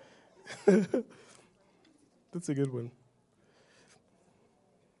 That's a good one.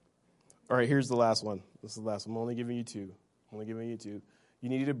 All right, here's the last one. This is the last one. I'm only giving you two. You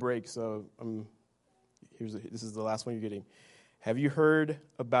needed a break, so this is the last one you're getting. Have you heard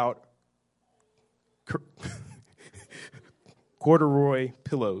about corduroy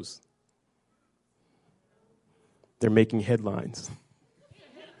pillows? They're making headlines.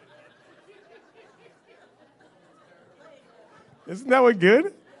 Isn't that one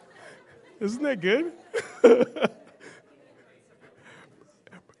good? Isn't that good?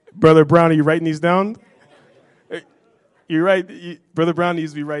 Brother Brown, are you writing these down? You're right. Brother Brown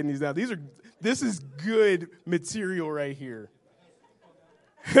needs to be writing these down. This is good material right here.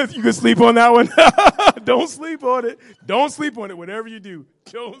 You can sleep on that one. Don't sleep on it. Don't sleep on it. Whatever you do,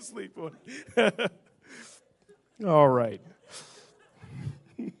 don't sleep on it. All right.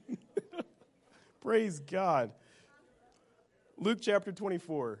 Praise God. Luke chapter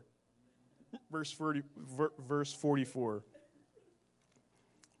 24, verse 44.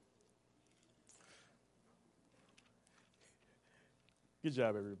 Good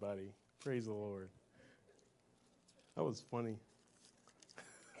job, everybody. Praise the Lord. That was funny.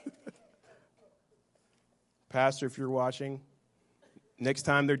 Pastor, if you're watching, next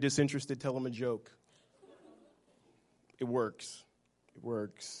time they're disinterested, tell them a joke. It works. It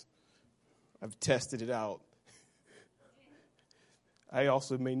works. I've tested it out. I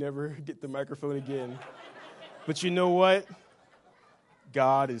also may never get the microphone again. But you know what?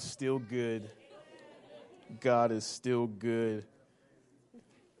 God is still good. God is still good.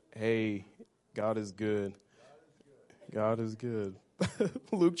 Hey, God is good. God is good.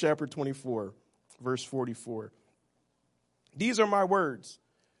 Luke chapter 24, verse 44. These are my words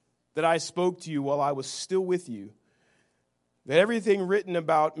that I spoke to you while I was still with you, that everything written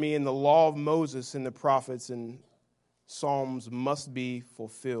about me in the law of Moses and the prophets and Psalms must be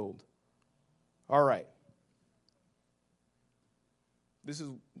fulfilled. All right. This is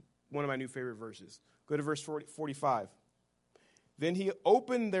one of my new favorite verses. Go to verse 45. Then he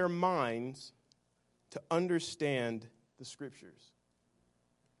opened their minds to understand the scriptures.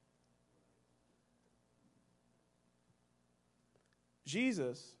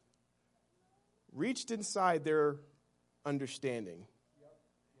 Jesus reached inside their understanding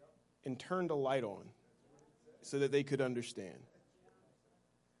and turned a light on so that they could understand.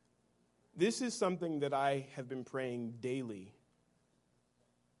 This is something that I have been praying daily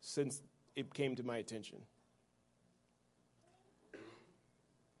since it came to my attention.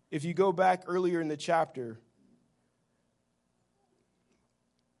 If you go back earlier in the chapter,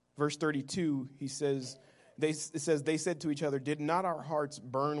 verse 32, it says, they said to each other, did not our hearts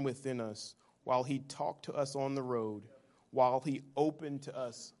burn within us while he talked to us on the road, while he opened to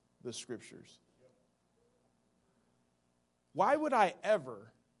us the scriptures? Why would I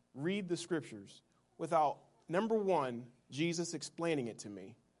ever read the scriptures without, number one, Jesus explaining it to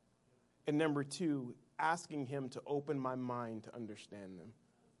me, and number two, asking him to open my mind to understand them?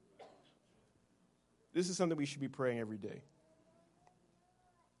 This is something we should be praying every day.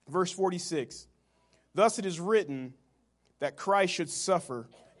 Verse 46, thus it is written that Christ should suffer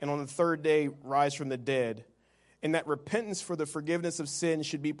and on the third day rise from the dead, and that repentance for the forgiveness of sins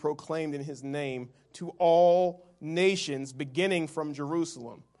should be proclaimed in his name to all nations, beginning from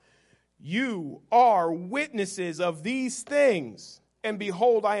Jerusalem. You are witnesses of these things, and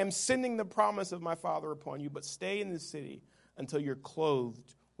behold, I am sending the promise of my Father upon you, but stay in the city until you're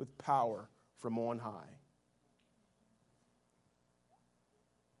clothed with power from on high.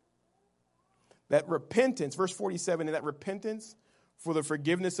 That repentance, verse 47, and that repentance for the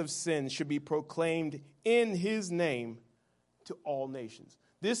forgiveness of sins should be proclaimed in his name to all nations.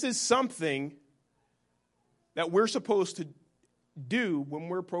 This is something that we're supposed to do when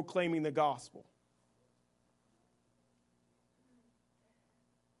we're proclaiming the gospel.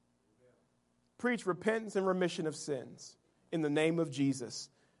 Preach repentance and remission of sins in the name of Jesus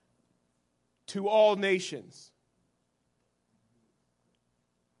to all nations.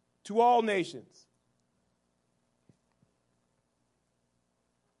 To all nations.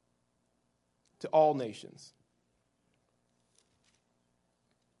 To all nations.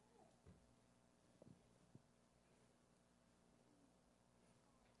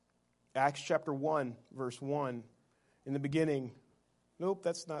 Acts chapter 1, verse 1. In the beginning, nope,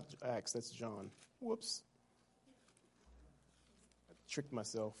 that's not Acts, that's John. Whoops. I tricked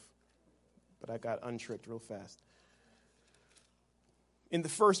myself, but I got untricked real fast. In the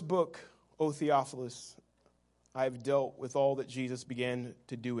first book, O Theophilus, I have dealt with all that Jesus began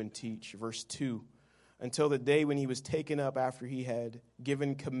to do and teach. Verse 2, until the day when he was taken up after he had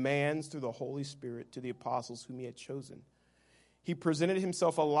given commands through the Holy Spirit to the apostles whom he had chosen. He presented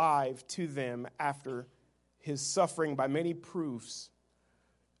himself alive to them after his suffering by many proofs,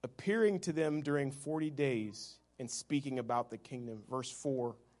 appearing to them during 40 days and speaking about the kingdom. Verse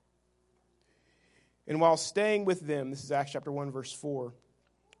 4. And while staying with them, this is Acts chapter 1, verse 4.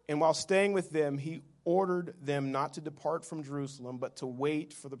 And while staying with them, he ordered them not to depart from Jerusalem, but to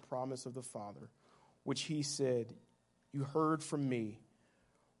wait for the promise of the Father, which he said, you heard from me.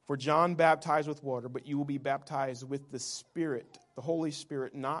 For John baptized with water, but you will be baptized with the Spirit, the Holy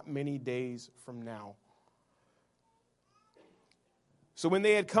Spirit, not many days from now. So when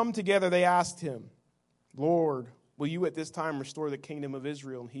they had come together, they asked him, Lord, will you at this time restore the kingdom of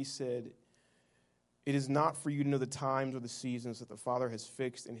Israel? And he said, it is not for you to know the times or the seasons that the Father has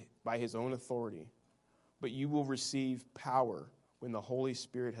fixed by his own authority, but you will receive power when the Holy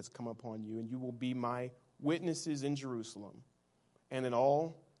Spirit has come upon you, and you will be my witnesses in Jerusalem and in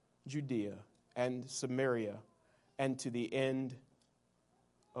all Judea and Samaria and to the end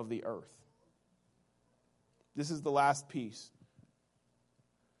of the earth. This is the last piece.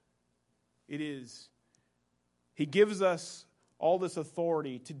 He gives us all this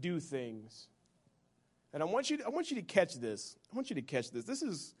authority to do things. And I want you to catch this. I want you to catch this. This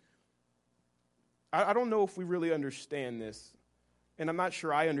is, I don't know if we really understand this, and I'm not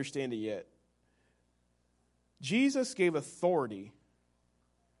sure I understand it yet. Jesus gave authority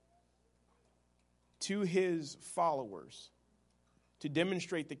to his followers to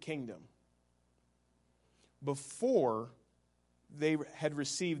demonstrate the kingdom before they had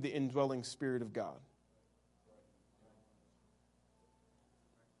received the indwelling Spirit of God.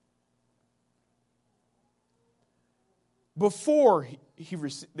 Before.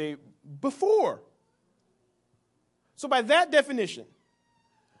 So by that definition,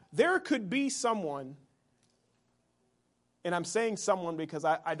 there could be someone, and I'm saying someone because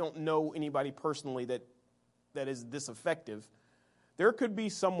I don't know anybody personally that is this effective. There could be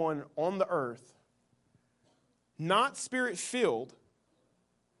someone on the earth, not Spirit-filled,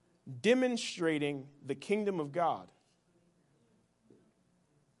 demonstrating the kingdom of God.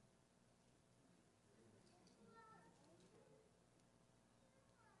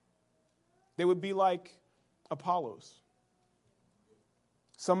 They would be like Apollos.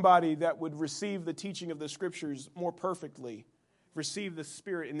 Somebody that would receive the teaching of the Scriptures more perfectly, receive the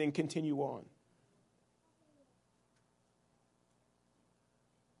Spirit, and then continue on.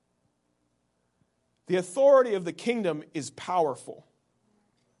 The authority of the kingdom is powerful.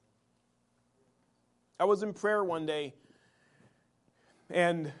 I was in prayer one day,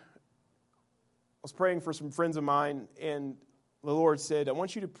 and I was praying for some friends of mine, and the Lord said, I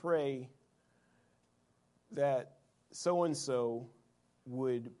want you to pray that so-and-so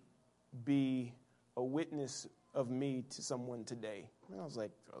would be a witness of me to someone today. And I was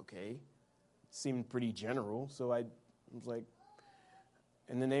like, okay. Seemed pretty general. So I was like,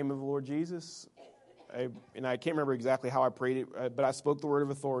 in the name of the Lord Jesus, I can't remember exactly how I prayed it, but I spoke the word of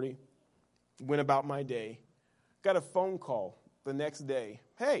authority, went about my day, got a phone call the next day.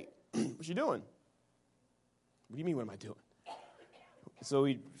 Hey, what you doing? What do you mean, what am I doing? So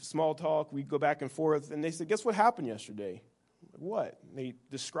we small talk, we go back and forth, and they said, guess what happened yesterday? I'm like, what? And they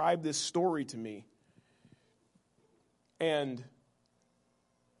described this story to me. And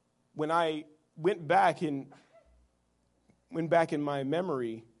when I went back in my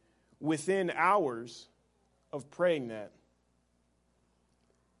memory, within hours of praying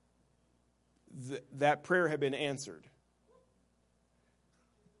that prayer had been answered.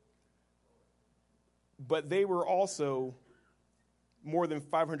 But they were also more than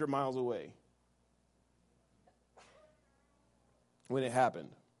 500 miles away when it happened.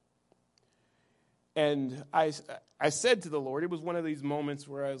 And I said to the Lord, it was one of these moments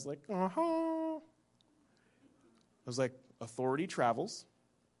where I was like, I was like, authority travels.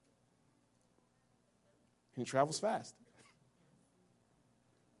 And it travels fast.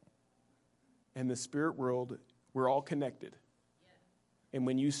 And the spirit world, we're all connected. And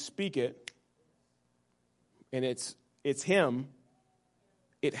when you speak it, and it's him,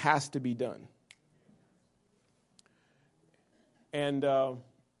 it has to be done. And that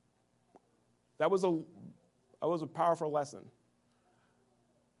was a powerful lesson,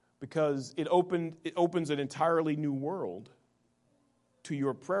 because it opens an entirely new world to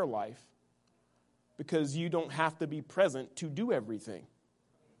your prayer life, because you don't have to be present to do everything.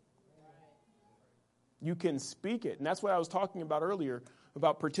 You can speak it. And that's what I was talking about earlier,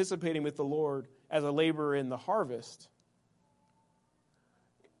 about participating with the Lord as a laborer in the harvest.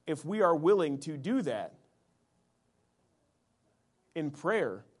 If we are willing to do that in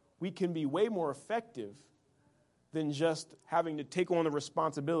prayer, we can be way more effective than just having to take on the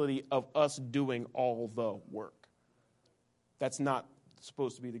responsibility of us doing all the work. That's not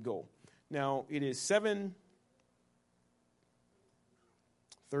supposed to be the goal. Now, it is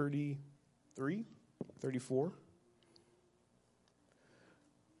 7:33, 34.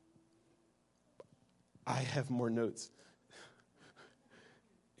 I have more notes.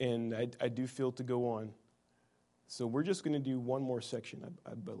 And I do feel to go on. So we're just going to do one more section,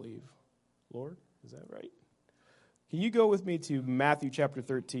 I believe. Lord, is that right? Can you go with me to Matthew chapter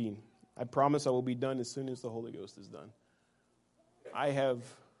 13? I promise I will be done as soon as the Holy Ghost is done. I have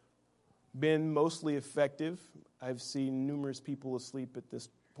been mostly effective. I've seen numerous people asleep at this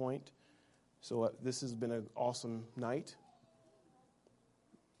point. So this has been an awesome night.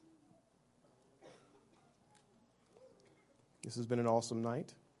 This has been an awesome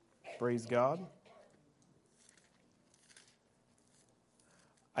night. Praise God.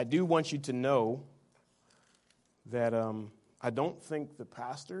 I do want you to know that I don't think the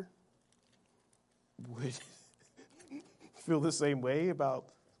pastor would feel the same way about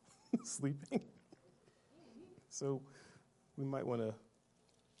sleeping. So we might want to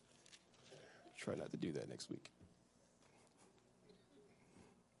try not to do that next week.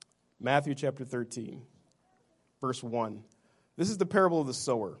 Matthew chapter 13, verse 1. This is the parable of the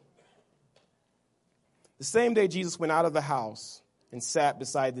sower. The same day Jesus went out of the house and sat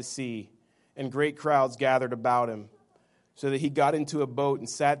beside the sea, and great crowds gathered about him, so that he got into a boat and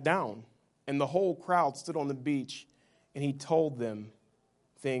sat down. And the whole crowd stood on the beach, and he told them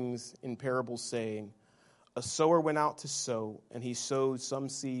things in parables, saying, a sower went out to sow, and he sowed some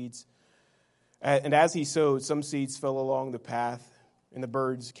seeds. And as he sowed, some seeds fell along the path, and the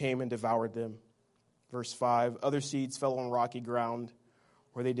birds came and devoured them. Verse 5, other seeds fell on rocky ground,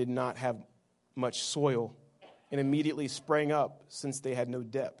 where they did not have much soil, and immediately sprang up, since they had no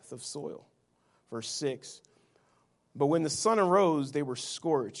depth of soil. Verse 6, but when the sun arose, they were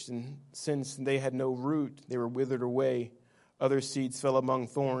scorched, and since they had no root, they were withered away. Other seeds fell among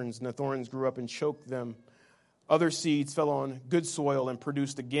thorns, and the thorns grew up and choked them. Other seeds fell on good soil and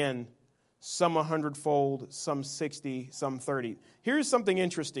produced again, some 100-fold, some 60, some 30. Here's something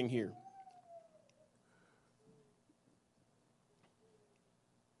interesting here.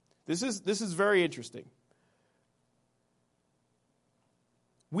 This is very interesting.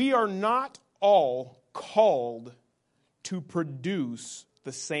 We are not all called to produce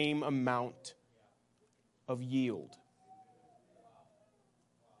the same amount of yield.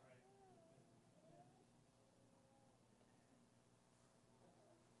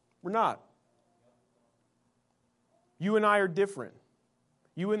 We're not. You and I are different.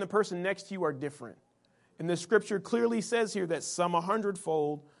 You and the person next to you are different. And the scripture clearly says here that some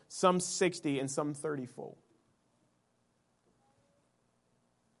 100-fold, some 60, and some 30-fold.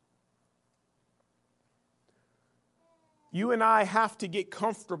 You and I have to get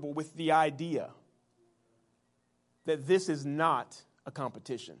comfortable with the idea that this is not a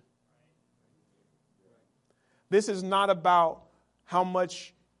competition. This is not about how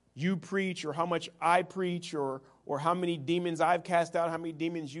much you preach or how much I preach or how many demons I've cast out, how many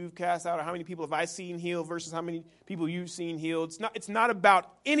demons you've cast out, or how many people have I seen healed versus how many people you've seen healed. It's not about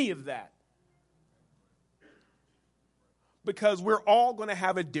any of that. Because we're all going to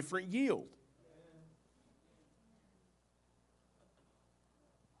have a different yield.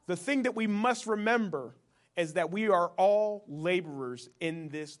 The thing that we must remember is that we are all laborers in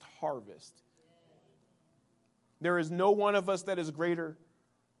this harvest. There is no one of us that is greater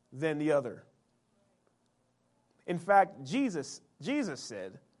than the other. In fact, Jesus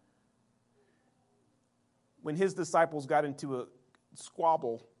said, when his disciples got into a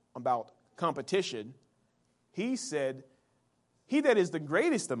squabble about competition, he said, he that is the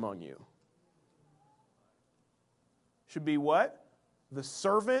greatest among you should be what? The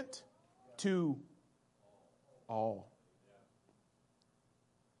servant to all.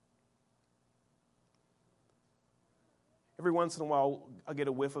 Every once in a while, I'll get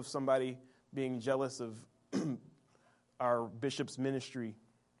a whiff of somebody being jealous of our bishop's ministry.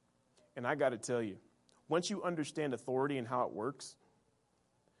 And I got to tell you, once you understand authority and how it works,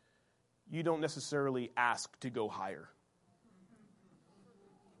 you don't necessarily ask to go higher.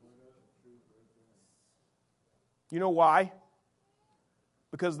 You know why?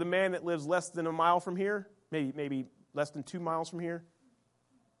 Because the man that lives less than a mile from here, maybe less than 2 miles from here,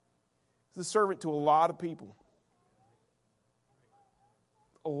 is a servant to a lot of people.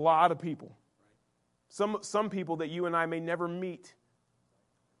 A lot of people. Some people that you and I may never meet.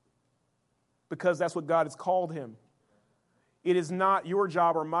 Because that's what God has called him. It is not your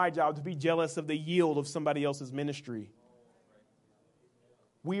job or my job to be jealous of the yield of somebody else's ministry.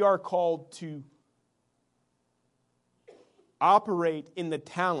 We are called to operate in the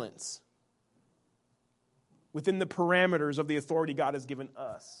talents within the parameters of the authority God has given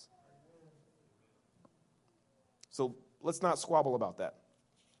us. So let's not squabble about that.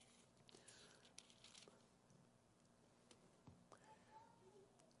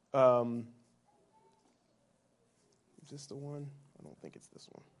 Is this the one? I don't think it's this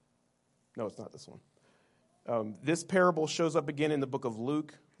one. No, it's not this one. This parable shows up again in the book of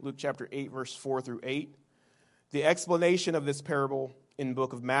Luke, Luke chapter 8, verse 4 through 8. The explanation of this parable in the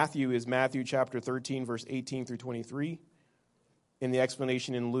book of Matthew is Matthew chapter 13, verse 18 through 23. And the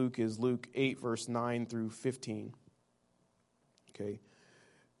explanation in Luke is Luke 8, verse 9 through 15. Okay.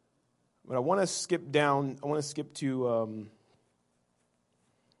 But I want to skip down. I want to skip to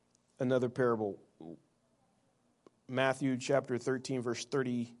another parable. Matthew chapter 13, verse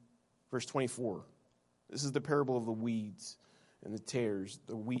 30, verse 24. This is the parable of the weeds and the tares,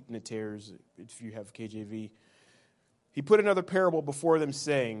 the wheat and the tares, if you have KJV. He put another parable before them,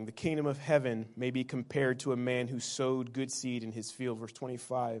 saying, the kingdom of heaven may be compared to a man who sowed good seed in his field. Verse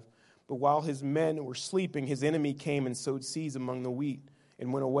 25. But while his men were sleeping, his enemy came and sowed seeds among the wheat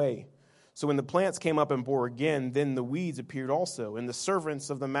and went away. So when the plants came up and bore again, then the weeds appeared also. And the servants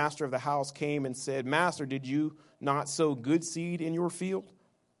of the master of the house came and said, Master, did you not sow good seed in your field?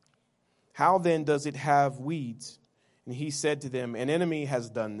 How then does it have weeds? And he said to them, an enemy has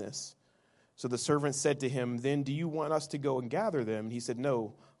done this. So the servant said to him, then do you want us to go and gather them? And he said,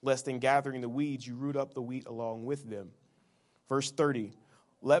 no, lest in gathering the weeds you root up the wheat along with them. Verse 30,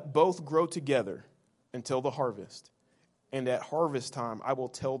 let both grow together until the harvest. And at harvest time I will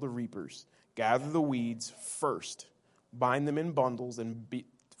tell the reapers, gather the weeds first, bind them in bundles and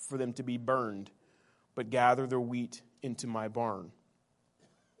for them to be burned, but gather the wheat into my barn.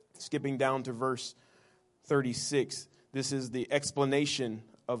 Skipping down to verse 36, this is the explanation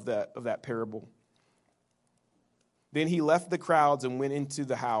of that parable. Then he left the crowds and went into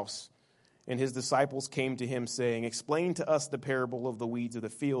the house, and his disciples came to him, saying, explain to us the parable of the weeds of the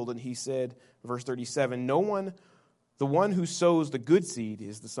field. And he said, verse 37, the one who sows the good seed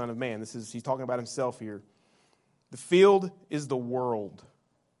is the Son of Man. He's talking about himself here. The field is the world.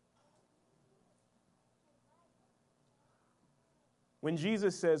 When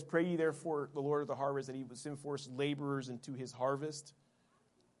Jesus says, pray ye therefore the Lord of the harvest that he would send forth laborers into his harvest,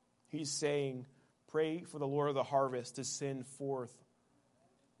 he's saying, pray for the Lord of the harvest to send forth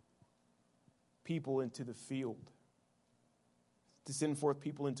people into the field, to send forth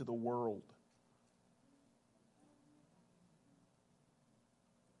people into the world.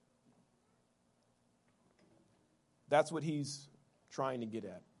 That's what he's trying to get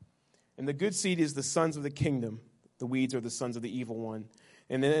at. And the good seed is the sons of the kingdom. The weeds are the sons of the evil one.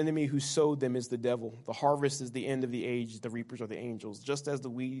 And the enemy who sowed them is the devil. The harvest is the end of the age. The reapers are the angels. Just as the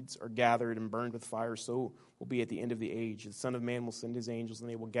weeds are gathered and burned with fire, so will be at the end of the age. The Son of Man will send his angels, and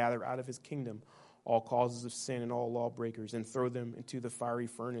they will gather out of his kingdom all causes of sin and all lawbreakers, and throw them into the fiery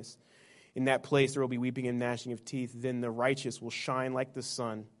furnace. In that place there will be weeping and gnashing of teeth. Then the righteous will shine like the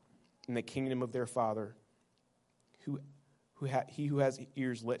sun in the kingdom of their Father. He who has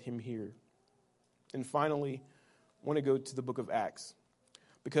ears, let him hear. And finally, I want to go to the book of Acts.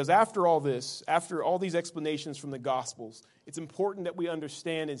 Because after all this, after all these explanations from the Gospels, it's important that we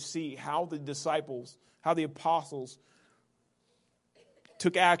understand and see how the disciples, how the apostles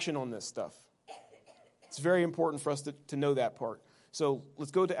took action on this stuff. It's very important for us to know that part. So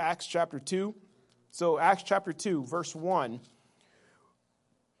let's go to Acts chapter 2. So Acts chapter 2, verse 1.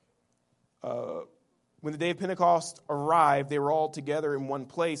 When the day of Pentecost arrived, they were all together in one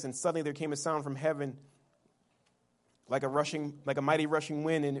place, and suddenly there came a sound from heaven like a mighty rushing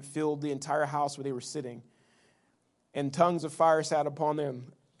wind, and it filled the entire house where they were sitting. And tongues of fire sat upon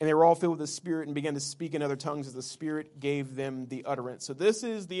them, and they were all filled with the Spirit and began to speak in other tongues as the Spirit gave them the utterance. So this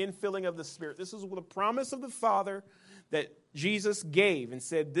is the infilling of the Spirit. This is the promise of the Father that Jesus gave and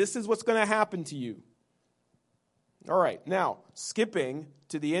said, this is what's going to happen to you. All right, now, skipping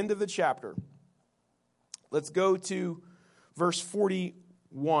to the end of the chapter. Let's go to verse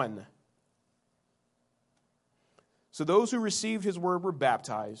 41. So those who received his word were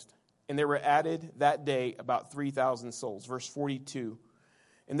baptized, and there were added that day about 3,000 souls. Verse 42.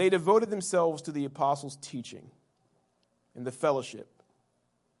 And they devoted themselves to the apostles' teaching and the fellowship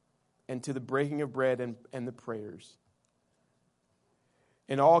and to the breaking of bread and the prayers.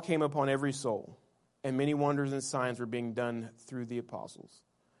 And all came upon every soul, and many wonders and signs were being done through the apostles.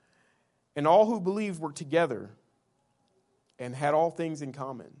 And all who believed were together and had all things in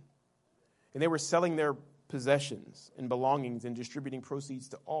common. And they were selling their possessions and belongings and distributing proceeds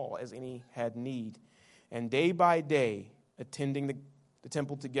to all as any had need. And day by day, attending the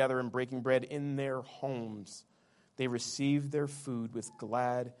temple together and breaking bread in their homes, they received their food with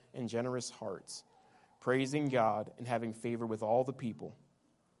glad and generous hearts, praising God and having favor with all the people.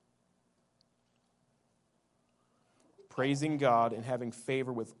 Praising God and having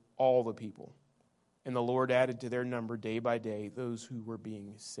favor with all the people. And the Lord added to their number day by day those who were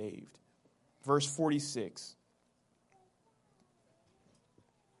being saved. Verse 46.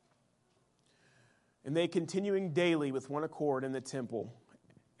 And they, continuing daily with one accord in the temple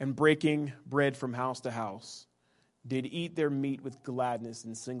and breaking bread from house to house, did eat their meat with gladness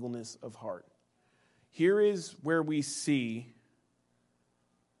and singleness of heart. Here is where we see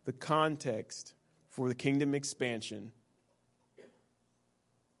the context for the kingdom expansion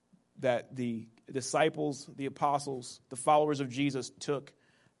that the disciples, the apostles, the followers of Jesus took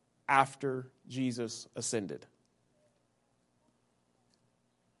after Jesus ascended.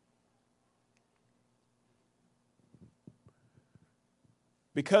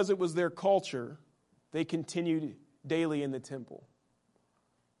 Because it was their culture, they continued daily in the temple.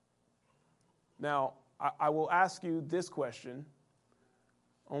 Now, I will ask you this question,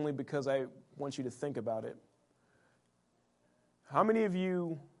 only because I want you to think about it. How many of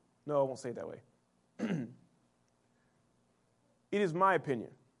you, no, I won't say it that way. It is my opinion.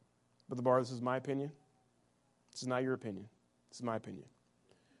 Brother Barr, this is my opinion. This is not your opinion. This is my opinion.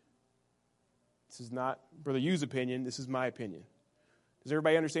 This is not Brother Yu's opinion. This is my opinion. Does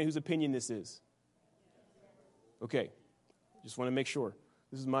everybody understand whose opinion this is? Okay. Just want to make sure.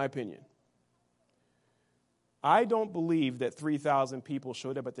 This is my opinion. I don't believe that 3,000 people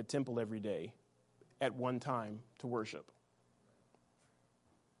showed up at the temple every day at one time to worship.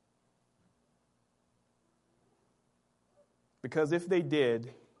 Because if they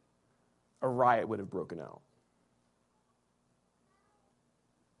did, a riot would have broken out.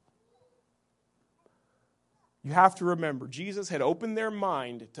 You have to remember, Jesus had opened their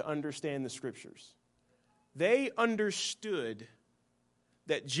mind to understand the Scriptures. They understood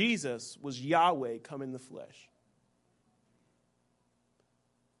that Jesus was Yahweh come in the flesh.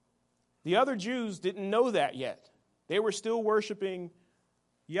 The other Jews didn't know that yet. They were still worshiping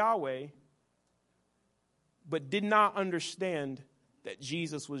Yahweh, but did not understand that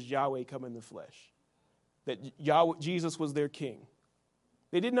Jesus was Yahweh come in the flesh. That Jesus was their king.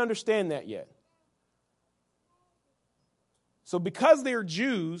 They didn't understand that yet. So because they're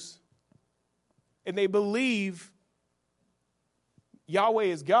Jews and they believe Yahweh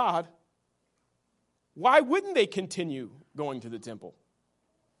is God, why wouldn't they continue going to the temple?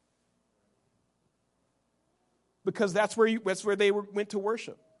 Because that's where they went to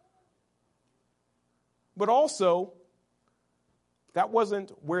worship. But also, that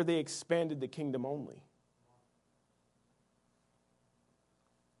wasn't where they expanded the kingdom only.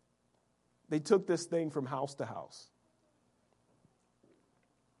 They took this thing from house to house.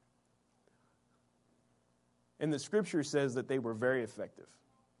 And the Scripture says that they were very effective.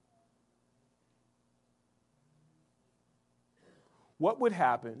 What would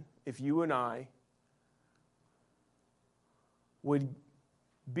happen if you and I would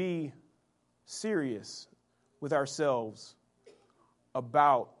be serious with ourselves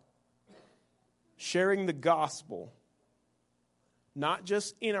about sharing the gospel, not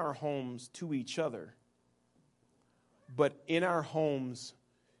just in our homes to each other, but in our homes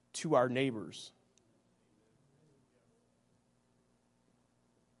to our neighbors?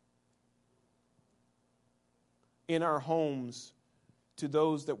 In our homes to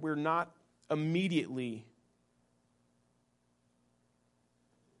those that we're not immediately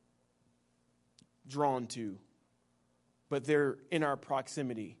drawn to, but they're in our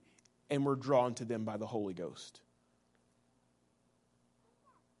proximity and we're drawn to them by the Holy Ghost.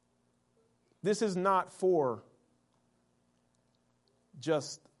 This is not for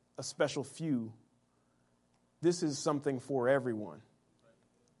just a special few. This is something for everyone.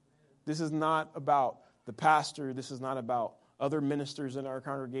 This is not about the pastor. This is not about other ministers in our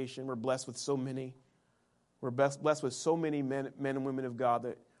congregation. We're blessed with so many. We're blessed with so many men and women of God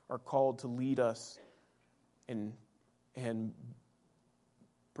that are called to lead us and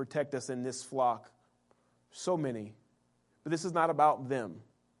protect us in this flock. So many. But this is not about them.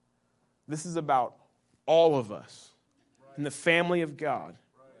 This is about all of us in the family of God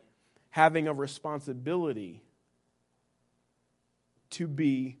having a responsibility to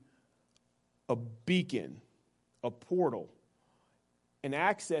be a beacon, a portal, an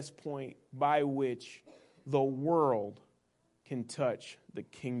access point by which the world can touch the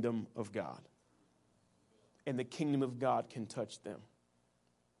kingdom of God. And the kingdom of God can touch them.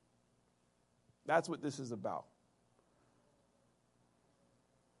 That's what this is about.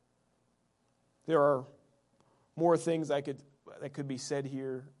 There are more things I could that could be said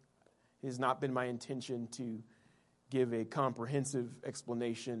here. It has not been my intention to give a comprehensive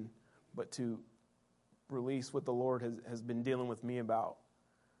explanation, but to release what the Lord has been dealing with me about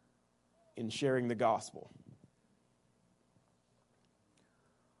in sharing the gospel.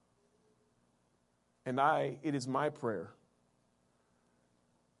 And it is my prayer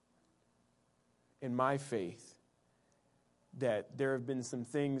and my faith that there have been some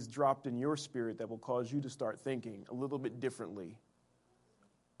things dropped in your spirit that will cause you to start thinking a little bit differently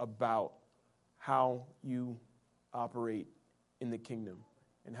about how you operate in the kingdom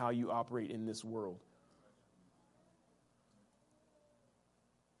and how you operate in this world.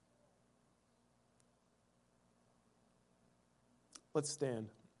 Let's stand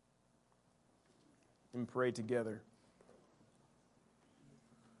and pray together.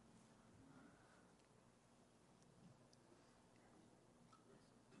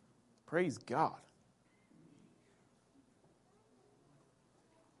 Praise God.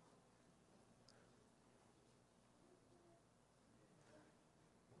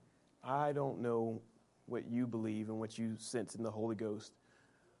 I don't know what you believe and what you sense in the Holy Ghost,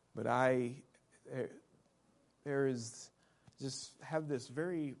 but there is just have this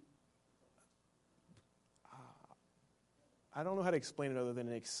very, I don't know how to explain it other than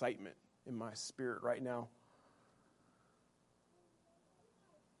an excitement in my spirit right now.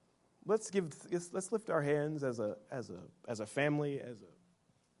 Let's lift our hands as a family,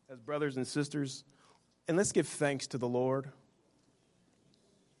 as brothers and sisters, and let's give thanks to the Lord.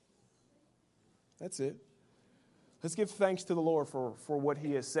 That's it. Let's give thanks to the Lord for what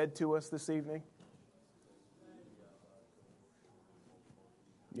He has said to us this evening.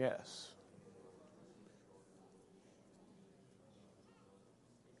 Yes.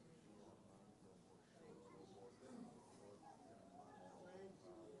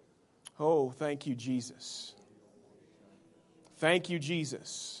 Oh, thank you, Jesus. Thank you,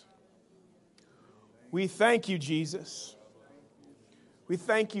 Jesus. We thank you, Jesus. We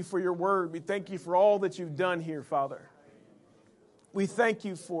thank you for your word. We thank you for all that you've done here, Father. We thank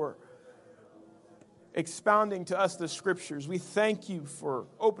you for expounding to us the scriptures. We thank you for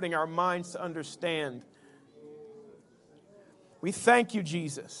opening our minds to understand. We thank you,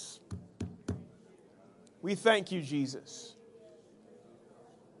 Jesus. We thank you, Jesus.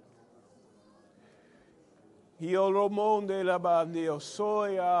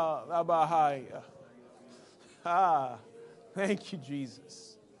 Thank you,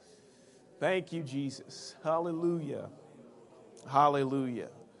 Jesus. Thank you, Jesus. Hallelujah. Hallelujah.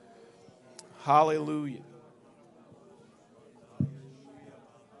 Hallelujah.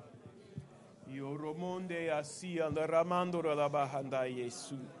 Yoromonde asia la ramando la bahanda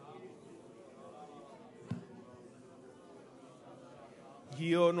Yesu.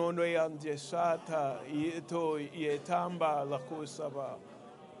 Gionono anjesata ito yetamba la kusaba.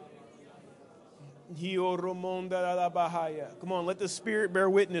 Come on, let the Spirit bear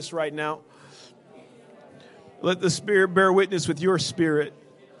witness right now. Let the Spirit bear witness with your spirit.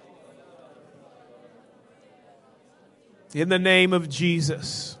 In the name of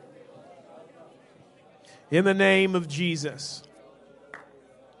Jesus. In the name of Jesus.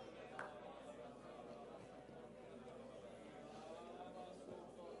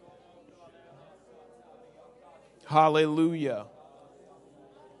 Hallelujah.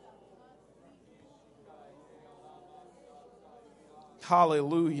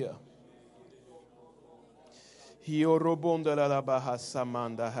 Hallelujah. Hiorobonda la baha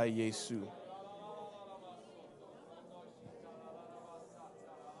samanda ha Yesu.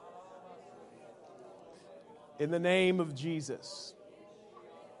 In the name of Jesus.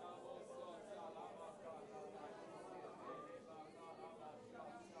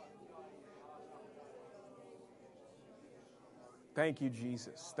 Thank you,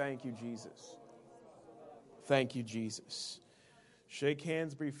 Jesus. Thank you, Jesus. Thank you, Jesus. Shake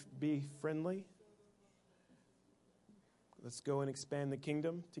hands, be friendly. Let's go and expand the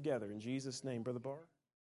kingdom together. In Jesus' name, Brother Barr.